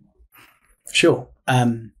 Sure.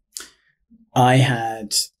 I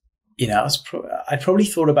had, I'd probably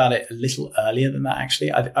thought about it a little earlier than that,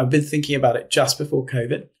 actually. I've been thinking about it just before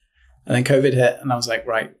COVID, and then COVID hit, and I was like,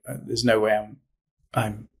 right, there's no way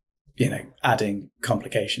I'm adding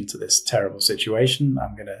complication to this terrible situation.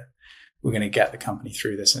 We're going to get the company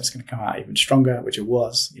through this, and it's going to come out even stronger, which it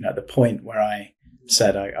was. At the point where I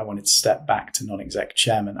said I wanted to step back to non-exec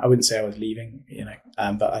chairman, I wouldn't say I was leaving,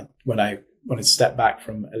 but when I wanted to step back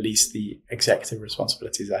from at least the executive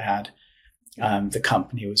responsibilities I had, the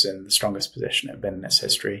company was in the strongest position it had been in its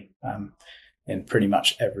history, in pretty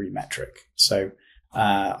much every metric. So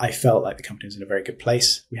I felt like the company was in a very good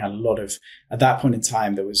place. We had a lot of, at that point in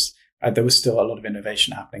time, there was still a lot of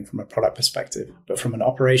innovation happening from a product perspective, but from an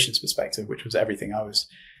operations perspective, which was everything I was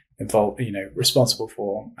involved, responsible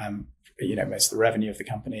for, most of the revenue of the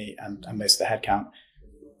company and most of the headcount,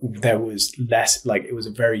 there was less, like, it was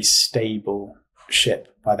a very stable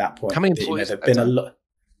ship by that point. How many employees? There've been a lot,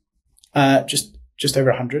 just over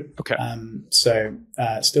 100. Okay. So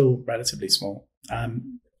still relatively small.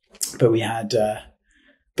 But we had,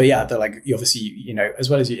 they're like, you obviously, as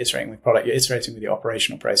well as you're iterating with product, you're iterating with your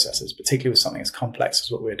operational processes, particularly with something as complex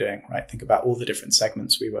as what we're doing, right? Think about all the different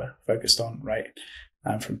segments we were focused on, right?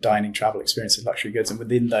 From dining, travel, experiences, luxury goods, and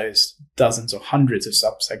within those dozens or hundreds of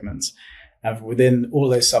sub-segments. And within all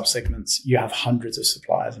those sub-segments, you have hundreds of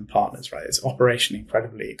suppliers and partners, right? It's operationally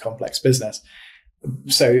incredibly complex business.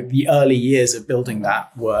 So the early years of building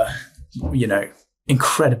that were,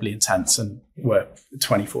 incredibly intense and were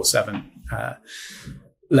 24/7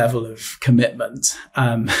 level of commitment,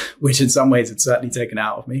 which in some ways it's certainly taken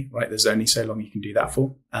out of me, right? There's only so long you can do that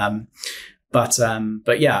for.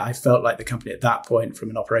 But yeah, I felt like the company at that point, from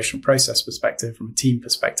an operational process perspective, from a team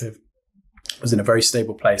perspective, was in a very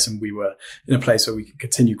stable place, and we were in a place where we could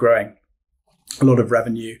continue growing a lot of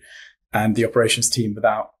revenue and the operations team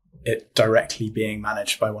without it directly being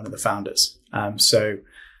managed by one of the founders. So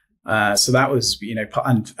that was,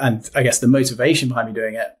 and I guess the motivation behind me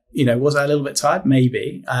doing it, was I a little bit tired?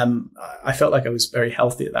 Maybe. I felt like I was very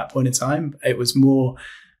healthy at that point in time. It was more,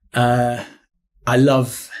 I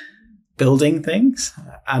love building things,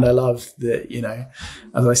 and I love the,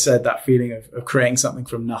 as I said, that feeling of creating something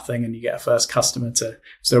from nothing, and you get a first customer to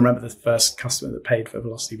still remember the first customer that paid for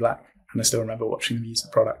Velocity Black, and I still remember watching them use the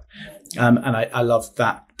product. And I love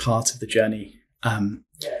that part of the journey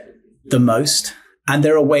the most. And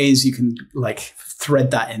there are ways you can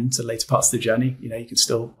thread that into later parts of the journey. You can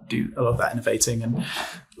still do a lot of that innovating and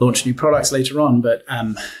launch new products later on, but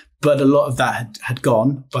a lot of that had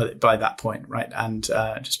gone by that point, right? And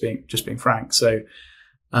just being frank. So,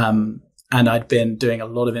 and I'd been doing a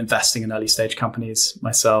lot of investing in early stage companies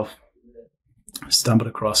myself. Stumbled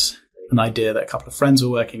across an idea that a couple of friends were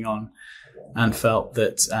working on, and felt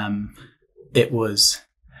that it was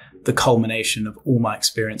the culmination of all my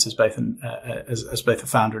experience as both as both a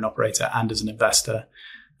founder and operator and as an investor,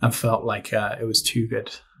 and felt like it was too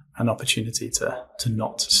good an opportunity to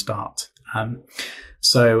not start.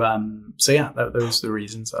 So yeah, those are the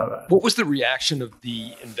reasons. What was the reaction of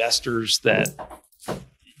the investors that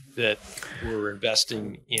were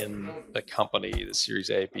investing in the company, the Series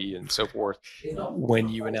A, B, and so forth, when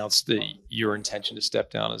you announced your intention to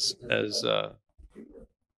step down as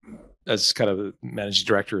kind of a managing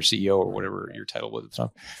director or CEO or whatever your title was at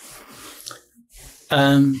the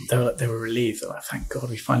They were relieved. They're like, thank God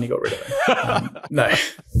we finally got rid of it.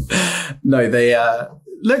 No, they,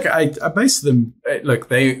 look, most of them, look,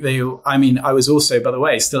 I mean, I was also, by the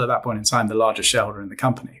way, still at that point in time, the largest shareholder in the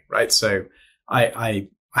company, right? So I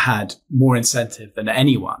had more incentive than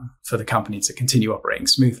anyone for the company to continue operating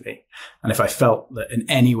smoothly. And if I felt that in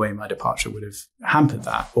any way my departure would have hampered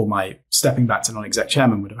that, or my stepping back to non-exec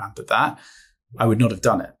chairman would have hampered that, I would not have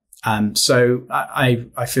done it. So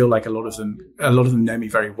I feel like a lot of them know me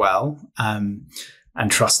very well, and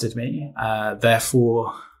trusted me.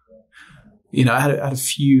 Therefore, I had a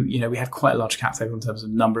few, we had quite a large cap table in terms of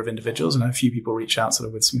number of individuals, and a few people reached out sort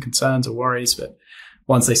of with some concerns or worries, but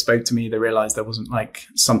once they spoke to me, they realized there wasn't like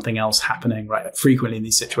something else happening, right? Frequently in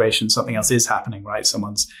these situations, something else is happening, right?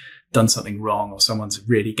 Someone's done something wrong, or someone's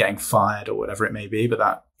really getting fired, or whatever it may be. But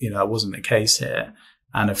that, that wasn't the case here.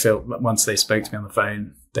 And I feel once they spoke to me on the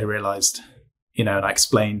phone, they realized, and I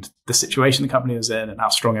explained the situation the company was in and how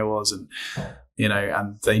strong it was. And,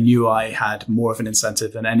 and they knew I had more of an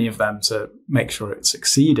incentive than any of them to make sure it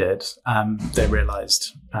succeeded. They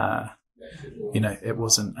realized, it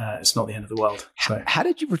wasn't, it's not the end of the world. So. How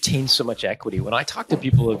did you retain so much equity? When I talk to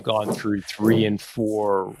people who have gone through 3 and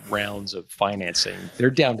 4 rounds of financing, they're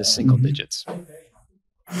down to single digits.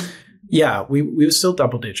 Yeah, we were still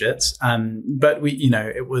double digits. But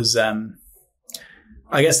it was,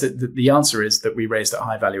 I guess the answer is that we raised at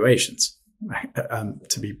high valuations,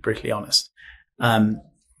 to be brutally honest. And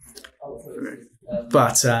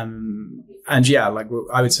yeah, like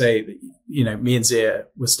I would say, me and 𝙎𝙊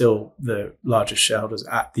were still the largest shareholders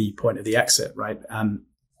at the point of the exit, right?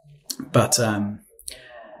 But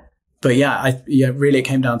yeah, really it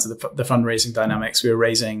came down to the fundraising dynamics. We were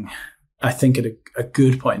raising, I think, at a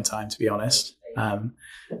good point in time, to be honest.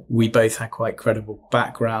 We both had quite credible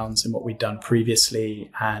backgrounds in what we'd done previously,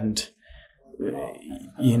 and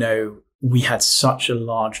we had such a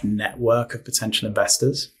large network of potential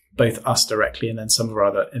investors, both us directly and then some of our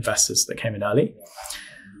other investors that came in early.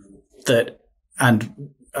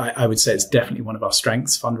 And I would say it's definitely one of our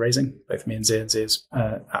strengths, fundraising. Both me and 𝙎𝙬's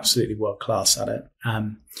absolutely world class at it.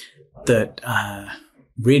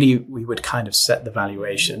 Really we would kind of set the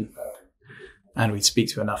valuation, and we'd speak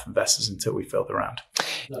to enough investors until we filled the round.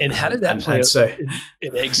 And how did that play out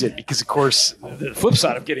in exit? Because, of course, the flip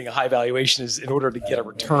side of getting a high valuation is in order to get a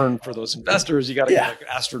return for those investors, you got to get like an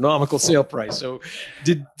astronomical sale price. So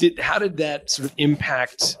how did that sort of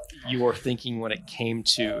impact your thinking when it came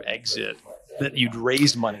to exit, that you'd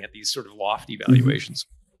raised money at these sort of lofty valuations?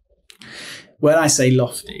 When I say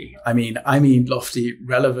lofty, I mean lofty,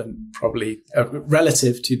 relevant, probably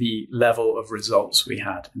relative to the level of results we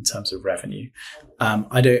had in terms of revenue.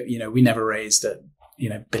 We never raised at,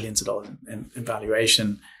 billions of dollars in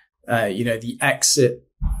valuation. The exit,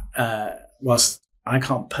 whilst I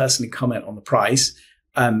can't personally comment on the price,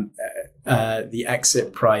 the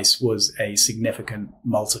exit price was a significant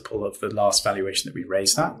multiple of the last valuation that we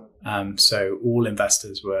raised at. So all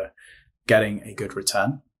investors were getting a good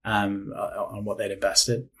return on what they'd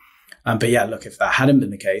invested. But yeah, look, if that hadn't been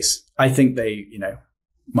the case, I think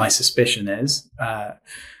my suspicion is that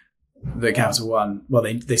Capital One, well,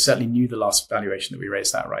 they certainly knew the last valuation that we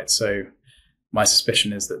raised at, right? So my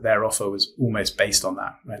suspicion is that their offer was almost based on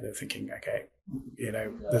that, right? They're thinking, okay,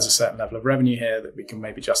 there's a certain level of revenue here that we can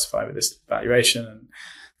maybe justify with this valuation, and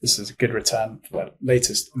this is a good return for the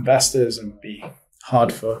latest investors, and would be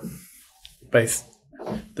hard for both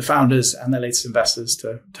the founders and their latest investors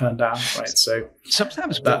to turn down, right? So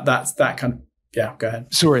sometimes that's that kind of, yeah, go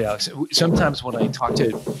ahead. Sorry, Alex. Sometimes when I talk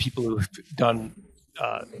to people who've done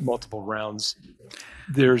multiple rounds,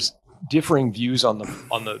 there's differing views on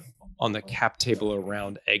the cap table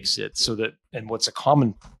around exit. So that, and what's a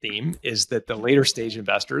common theme is that the later stage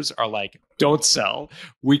investors are like, don't sell.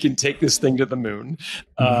 We can take this thing to the moon.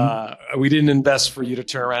 We didn't invest for you to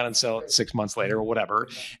turn around and sell it 6 months later or whatever.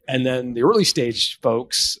 And then the early stage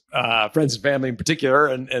folks, friends and family in particular,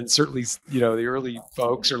 and certainly, the early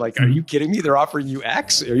folks are like, are you kidding me? They're offering you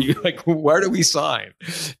X. Are you like, where do we sign?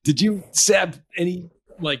 Did you have any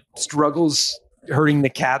like struggles herding the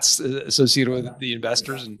cats associated with the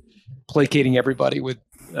investors and placating everybody with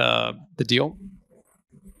the deal?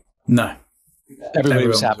 No. Everybody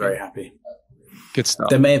was happy. Very happy. Good stuff.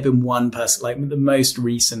 There may have been one person, like the most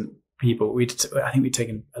recent people, I think we'd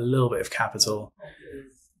taken a little bit of capital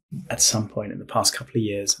at some point in the past couple of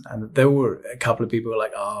years. And there were a couple of people who were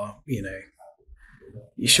like, oh,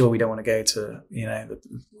 you sure we don't want to go to,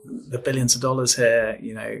 the billions of dollars here?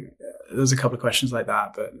 There was a couple of questions like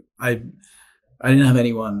that, but I didn't have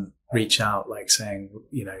anyone reach out like saying,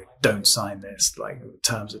 don't sign this, like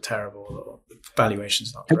terms are terrible or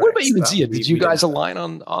valuation's not correct. And what about you and 𝙎𝙊𝙐𝙇𝙇? Did you guys align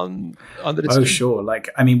on the decision? Oh, sure.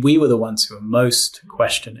 We were the ones who were most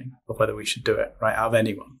questioning of whether we should do it, right? Out of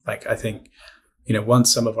anyone. I think,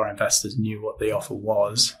 once some of our investors knew what the offer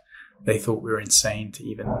was, they thought we were insane to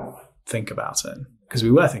even think about it, because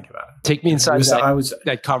we were thinking about it. Take me inside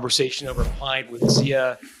that conversation over pint with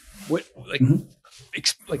𝙎𝙊𝙐𝙇. What,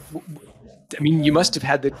 you must have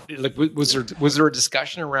had was there a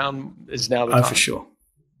discussion around is now the time? For sure.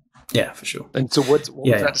 Yeah, for sure. And so what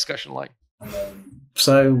was that discussion like?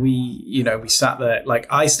 So we sat there,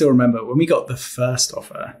 I still remember when we got the first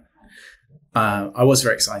offer, I was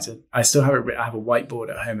very excited. I still have I have a whiteboard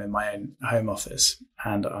at home in my own home office,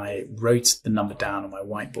 and I wrote the number down on my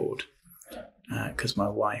whiteboard because my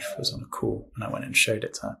wife was on a call, and I went and showed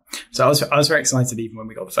it to her. So I was very excited even when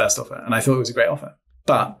we got the first offer, and I thought it was a great offer.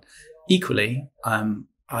 But equally,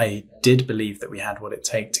 I did believe that we had what it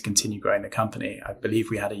takes to continue growing the company. I believe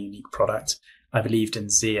we had a unique product. I believed in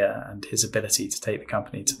𝙎𝙊 and his ability to take the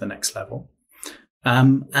company to the next level.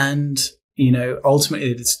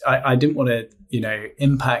 Ultimately, I didn't want to,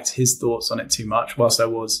 impact his thoughts on it too much. Whilst I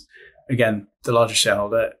was, again, the largest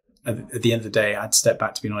shareholder, at the end of the day, I'd step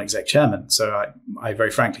back to be non-exec chairman. So I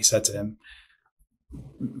very frankly said to him,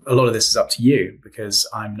 a lot of this is up to you, because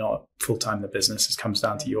I'm not full-time in the business. It comes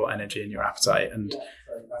down to your energy and your appetite. And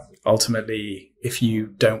ultimately, if you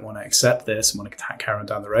don't want to accept this and want to carry on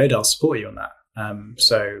down the road, I'll support you on that.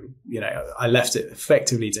 I left it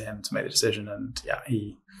effectively to him to make the decision. And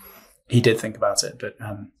he did think about it. But,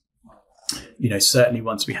 certainly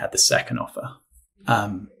once we had the second offer,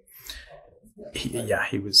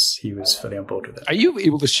 he was fully on board with it. Are you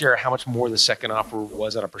able to share how much more the second offer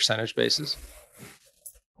was on a percentage basis?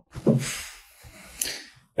 I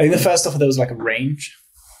think the first offer, there was a range.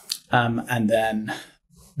 And then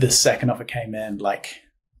the second offer came in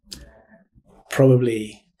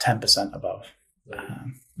probably 10% above.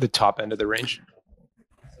 The top end of the range?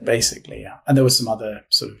 Basically, yeah. And there was some other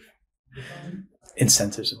sort of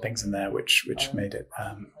incentives and things in there, which made it,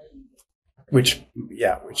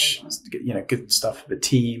 good stuff for the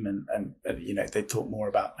team. And they thought more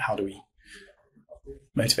about how do we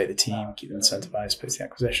motivate the team, keep them incentivized post the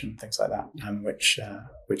acquisition, things like that,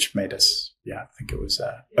 which made us, I think it was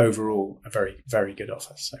overall a very, very good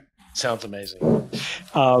offer. So sounds amazing.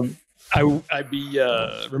 I'd be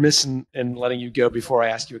remiss in letting you go before I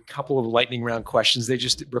ask you a couple of lightning round questions. They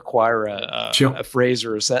just require a phrase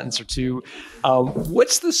or a sentence or two.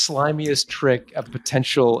 What's the slimiest trick a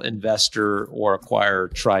potential investor or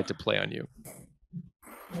acquirer tried to play on you?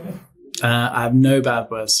 I have no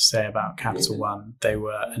bad words to say about Capital One. They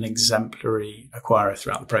were an exemplary acquirer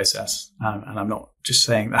throughout the process. And I'm not just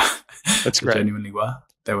saying that. That's they great. Genuinely were.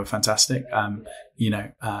 They were fantastic. So I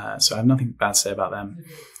have nothing bad to say about them.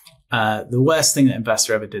 The worst thing that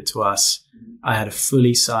investor ever did to us, I had a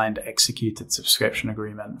fully signed, executed subscription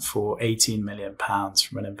agreement for £18 million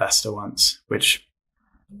from an investor once, which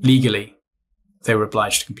legally they were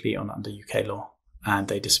obliged to complete on under UK law, and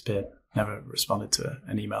they disappeared. Never responded to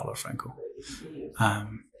an email or a phone call.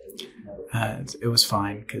 It was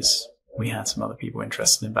fine because we had some other people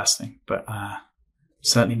interested in investing, but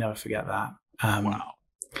certainly never forget that. Wow.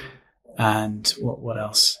 And what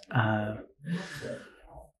else? That's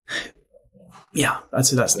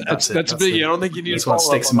it. That's big. I don't think you need to follow up. That's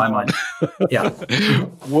what sticks in my mind. Yeah.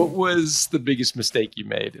 What was the biggest mistake you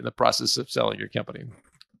made in the process of selling your company?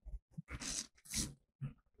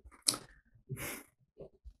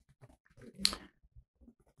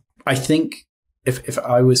 I think if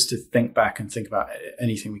I was to think back and think about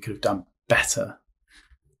anything we could have done better,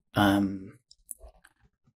 I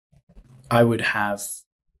would have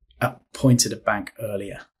appointed a bank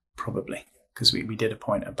earlier, probably, because we did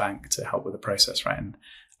appoint a bank to help with the process, right? And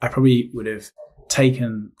I probably would have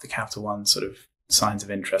taken the Capital One sort of signs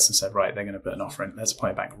of interest and said, right, they're going to put an offer in. Let's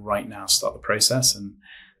appoint a bank right now, start the process. And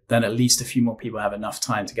then at least a few more people have enough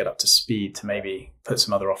time to get up to speed to maybe put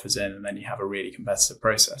some other offers in, and then you have a really competitive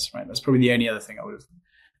process, right? That's probably the only other thing I would have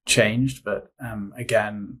changed. But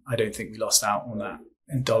again, I don't think we lost out on that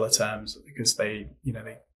in dollar terms, because they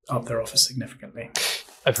upped their offer significantly.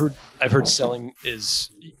 I've heard selling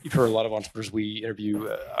is, you've heard a lot of entrepreneurs we interview,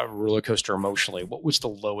 a roller coaster emotionally. What was the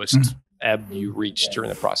lowest ebb you reached during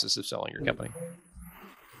the process of selling your company?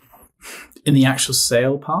 In the actual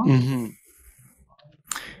sale part? Mm-hmm.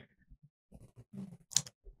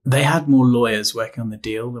 They had more lawyers working on the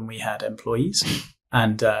deal than we had employees.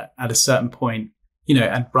 And at a certain point,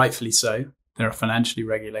 and rightfully so, they're a financially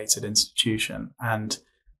regulated institution, and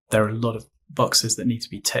there are a lot of boxes that need to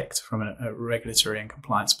be ticked from a regulatory and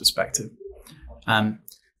compliance perspective.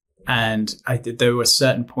 there were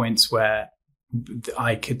certain points where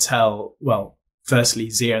I could tell, well, firstly,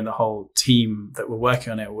 𝙎𝙊 and the whole team that were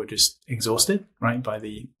working on it were just exhausted, right, by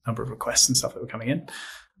the number of requests and stuff that were coming in.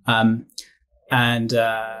 And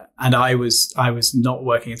I was not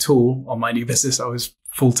working at all on my new business. I was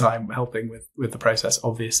full-time helping with the process,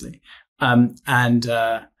 obviously. There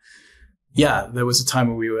was a time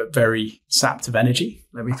where we were very sapped of energy,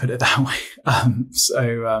 let me put it that way.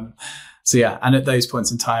 So yeah, and at those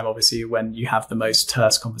points in time, obviously, when you have the most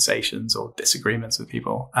terse conversations or disagreements with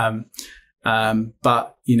people,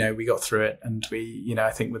 but we got through it, and we,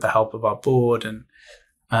 I think with the help of our board and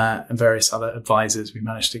various other advisors, we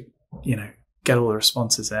managed to, get all the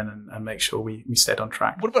responses in and make sure we stayed on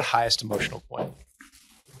track. What about highest emotional point?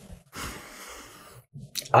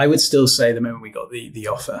 I would still say the moment we got the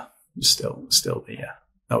offer was still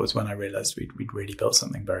that was when I realized we'd really built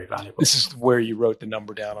something very valuable. This is where you wrote the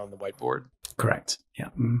number down on the whiteboard? Correct. Yeah.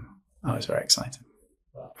 I was very excited.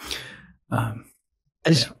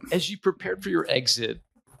 As you prepared for your exit,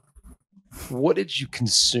 what did you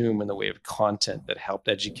consume in the way of content that helped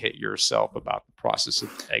educate yourself about the process of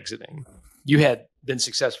exiting? You had been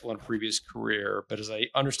successful in a previous career, but as I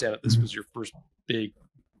understand it, this was your first big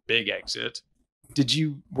exit.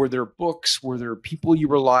 Were there books? Were there people you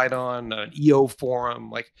relied on? An EO forum?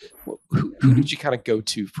 Like, who did you kind of go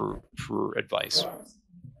to for advice?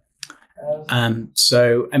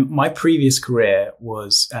 So my previous career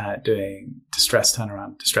was doing distressed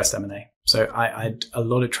turnaround, distressed M&A. So I had a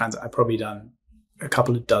lot of I'd probably done a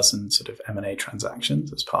couple of dozen sort of M&A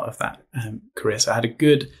transactions as part of that career. So I had a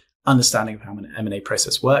good understanding of how an M&A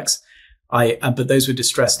process works. But those were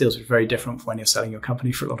distressed deals, which are very different from when you're selling your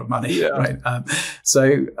company for a lot of money, right?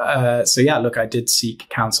 So yeah, look, I did seek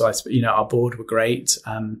counsel. Our board were great.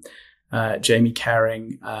 Jamie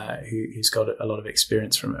Caring, who's got a lot of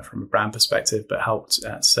experience from a brand perspective, but helped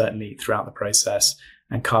certainly throughout the process.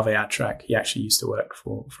 And 𝙎𝙊𝙐𝙇𝙊𝙐, he actually used to work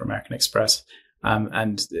for American Express,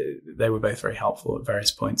 and they were both very helpful at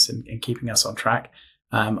various points in keeping us on track.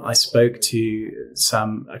 I spoke to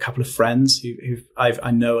a couple of friends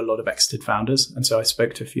I know a lot of exited founders. And so I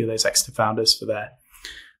spoke to a few of those exited founders for their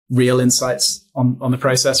real insights on the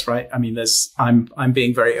process, right? I mean, I'm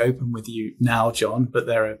being very open with you now, John, but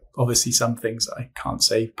there are obviously some things I can't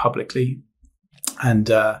say publicly.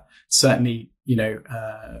 And certainly,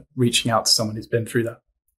 reaching out to someone who's been through that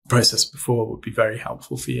process before would be very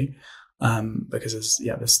helpful for you. Because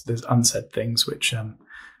there's unsaid things which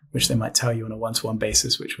they might tell you on a one-to-one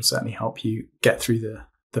basis, which will certainly help you get through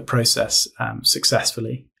the process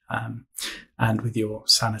successfully and with your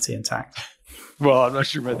sanity intact. Well, I'm not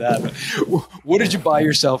sure about that. But what did you buy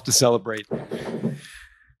yourself to celebrate?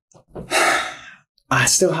 I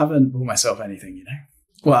still haven't bought myself anything,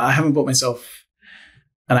 Well, I haven't bought myself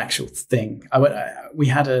an actual thing. We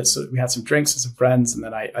had some drinks with some friends, and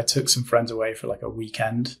then I took some friends away for like a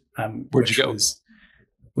weekend. Where'd you go?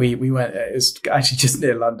 We went, it was actually just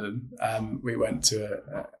near London. We went to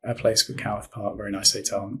a place called 𝘎𝙗 Park, very nice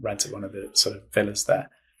hotel, and rented one of the sort of villas there.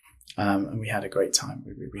 And we had a great time.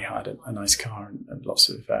 We hired a nice car and we had lots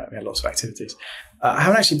of activities. I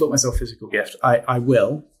haven't actually bought myself a physical gift. I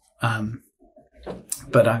will,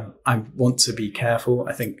 but I want to be careful.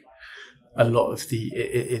 I think a lot of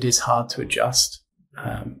it is hard to adjust.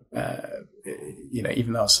 Even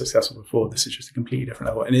though I was successful before, this is just a completely different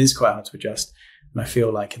level, and it is quite hard to adjust. And I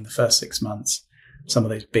feel like in the first 6 months, some of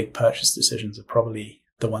those big purchase decisions are probably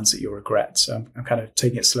the ones that you'll regret. So I'm kind of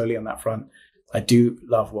taking it slowly on that front. I do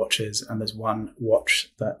love watches, and there's one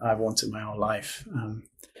watch that I've wanted my whole life,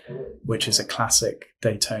 which is a classic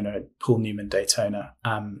Daytona, Paul Newman Daytona,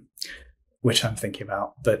 which I'm thinking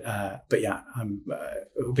about. But yeah,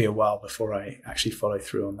 it will be a while before I actually follow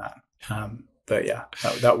through on that. But yeah,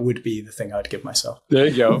 that would be the thing I'd give myself. There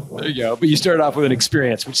you go. But you started off with an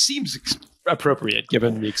experience, which seems appropriate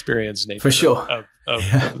given the experience nature for sure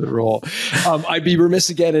of the role. I'd be remiss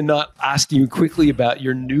again in not asking you quickly about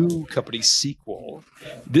your new company, 𝙎𝙊𝙐𝙇𝙊𝙐.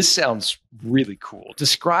 This sounds really cool.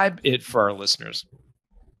 Describe it for our listeners.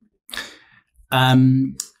 So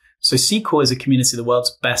𝙎𝙊𝙐𝙇𝙊𝙐 is a community of the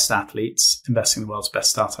world's best athletes investing in the world's best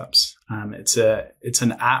startups. It's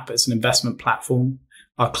an app. It's an investment platform.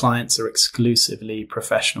 Our clients are exclusively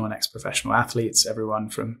professional and ex-professional athletes, everyone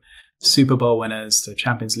from Super Bowl winners to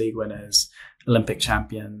Champions League winners, Olympic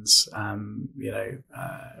champions,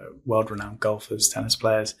 world-renowned golfers, tennis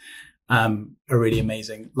players, a really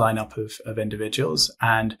amazing lineup of individuals.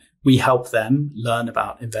 And we help them learn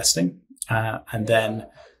about investing.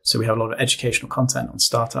 So we have a lot of educational content on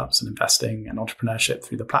startups and investing and entrepreneurship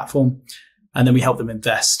through the platform. And then we help them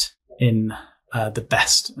invest in the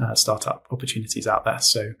best startup opportunities out there.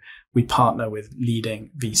 So we partner with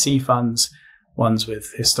leading VC funds, ones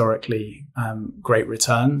with historically great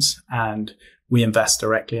returns, and we invest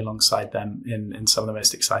directly alongside them in some of the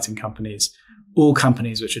most exciting companies, all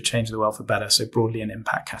companies which are changing the world for better. So broadly in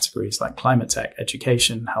impact categories like climate tech,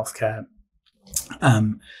 education, healthcare.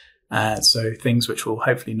 So things which will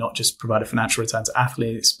hopefully not just provide a financial return to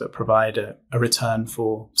athletes, but provide a return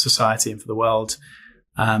for society and for the world.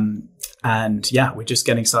 And yeah, we're just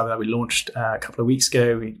getting started. We launched a couple of weeks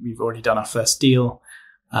ago. We've already done our first deal.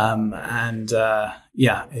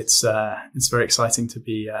 Yeah, it's very exciting to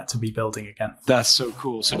be building again. That's so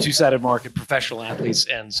cool. So two-sided market, professional athletes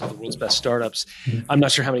and some of the world's best startups. I'm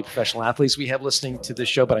not sure how many professional athletes we have listening to this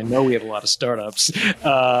show, but I know we have a lot of startups.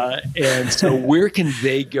 And so where can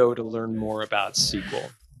they go to learn more about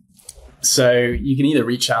𝙁𝙊𝙐𝙇𝙊? So you can either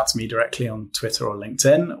reach out to me directly on Twitter or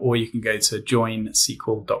LinkedIn, or you can go to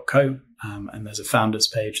join.𝙁𝙊𝙐𝙇.co. And there's a founders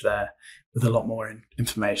page there with a lot more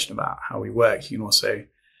information about how we work. You can also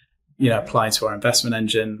apply to our investment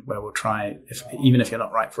engine, where we'll try, even if you're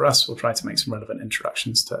not right for us, we'll try to make some relevant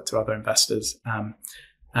introductions to other investors.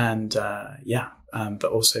 But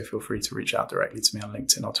also feel free to reach out directly to me on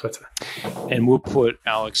LinkedIn or Twitter. And we'll put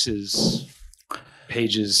Alex's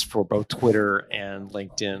pages for both Twitter and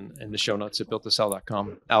LinkedIn in the show notes at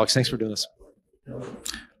builttosell.com. Alex, thanks for doing this.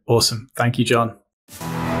 Awesome. Thank you, John.